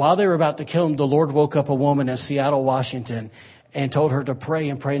 Well, while they were about to kill him, the Lord woke up a woman in Seattle, Washington, and told her to pray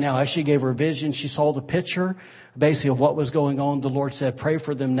and pray now. Actually gave her a vision. She saw the picture, basically, of what was going on. The Lord said, pray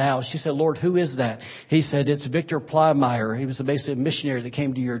for them now. She said, Lord, who is that? He said, it's Victor Plymire. He was basically a missionary that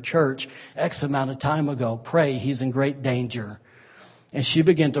came to your church X amount of time ago. Pray. He's in great danger. And she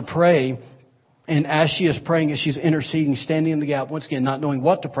began to pray. And as she is praying, as she's interceding, standing in the gap, once again, not knowing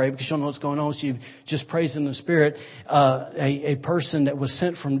what to pray because she don't know what's going on, she just prays in the Spirit. A person that was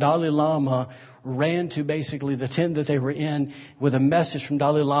sent from Dalai Lama ran to basically the tent that they were in with a message from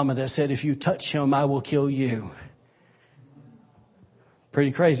Dalai Lama that said, if you touch him, I will kill you.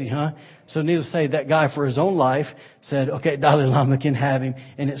 Pretty crazy, huh? So needless to say, that guy for his own life said, okay, Dalai Lama can have him,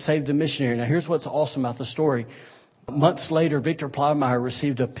 and it saved the missionary. Now here's what's awesome about the story. Months later, Victor Plymire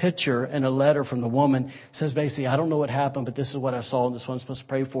received a picture and a letter from the woman. It says basically, I don't know what happened, but this is what I saw, and this one's supposed to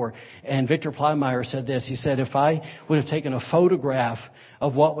pray for. And Victor Plymire said this. He said, if I would have taken a photograph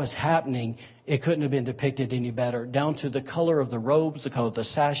of what was happening, it couldn't have been depicted any better. Down to the color of the robes, the color of the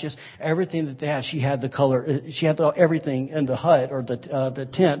sashes, everything that they had. She had the color. She had everything in the hut or the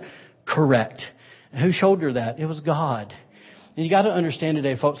tent correct. Who showed her that? It was God. And you got to understand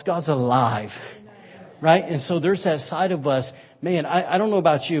today, folks, God's alive. Right? And so there's that side of us, man, I don't know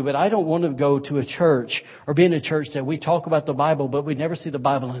about you, but I don't want to go to a church or be in a church that we talk about the Bible, but we never see the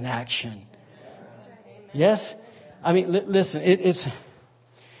Bible in action. Yes? I mean, listen, it's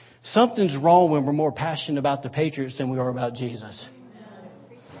something's wrong when we're more passionate about the Patriots than we are about Jesus.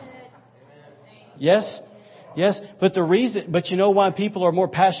 Yes? Yes? But you know why people are more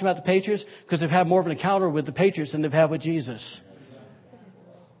passionate about the Patriots? Because they've had more of an encounter with the Patriots than they've had with Jesus.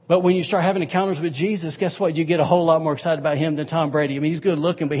 But when you start having encounters with Jesus, guess what? You get a whole lot more excited about Him than Tom Brady. I mean, he's good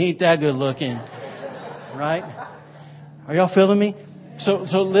looking, but he ain't that good looking. Right? Are y'all feeling me? So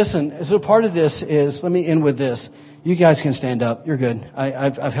listen. So part of this is, let me end with this. You guys can stand up. You're good.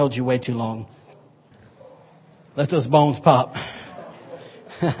 I've held you way too long. Let those bones pop.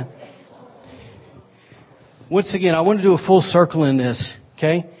 Once again, I want to do a full circle in this.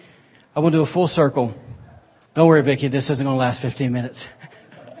 Okay? I want to do a full circle. Don't worry, Vicki. This isn't going to last 15 minutes.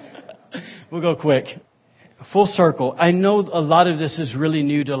 We'll go quick. Full circle. I know a lot of this is really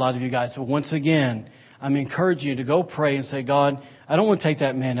new to a lot of you guys. But once again, I'm encouraging you to go pray and say, God, I don't want to take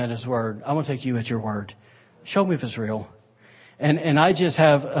that man at his word. I want to take you at your word. Show me if it's real. And I just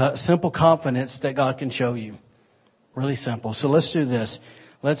have simple confidence that God can show you. Really simple. So let's do this.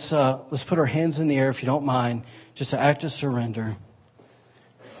 Let's put our hands in the air, if you don't mind. Just an act of surrender.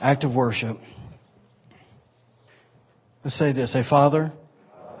 Act of worship. Let's say this. Say, Father,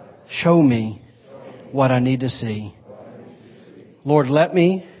 show me what I need to see. Lord, let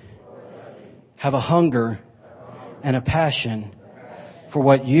me have a hunger and a passion for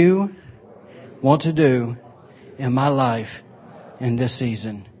what you want to do in my life in this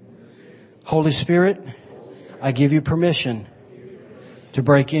season. Holy Spirit, I give you permission to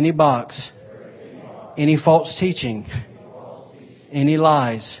break any box, any false teaching, any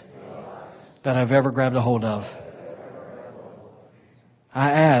lies that I've ever grabbed a hold of.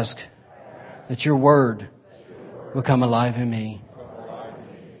 I ask that your word will come alive in me.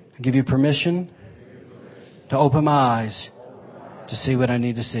 I give you permission to open my eyes to see what I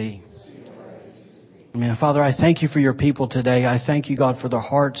need to see. Amen. Father, I thank you for your people today. I thank you, God, for their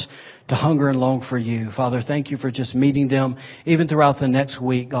hearts to hunger and long for you. Father, thank you for just meeting them even throughout the next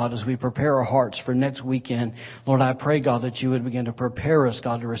week, God, as we prepare our hearts for next weekend. Lord, I pray, God, that you would begin to prepare us,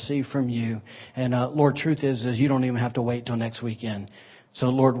 God, to receive from you. And Lord, truth is you don't even have to wait till next weekend. So,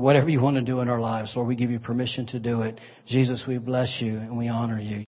 Lord, whatever you want to do in our lives, Lord, we give you permission to do it. Jesus, we bless you and we honor you.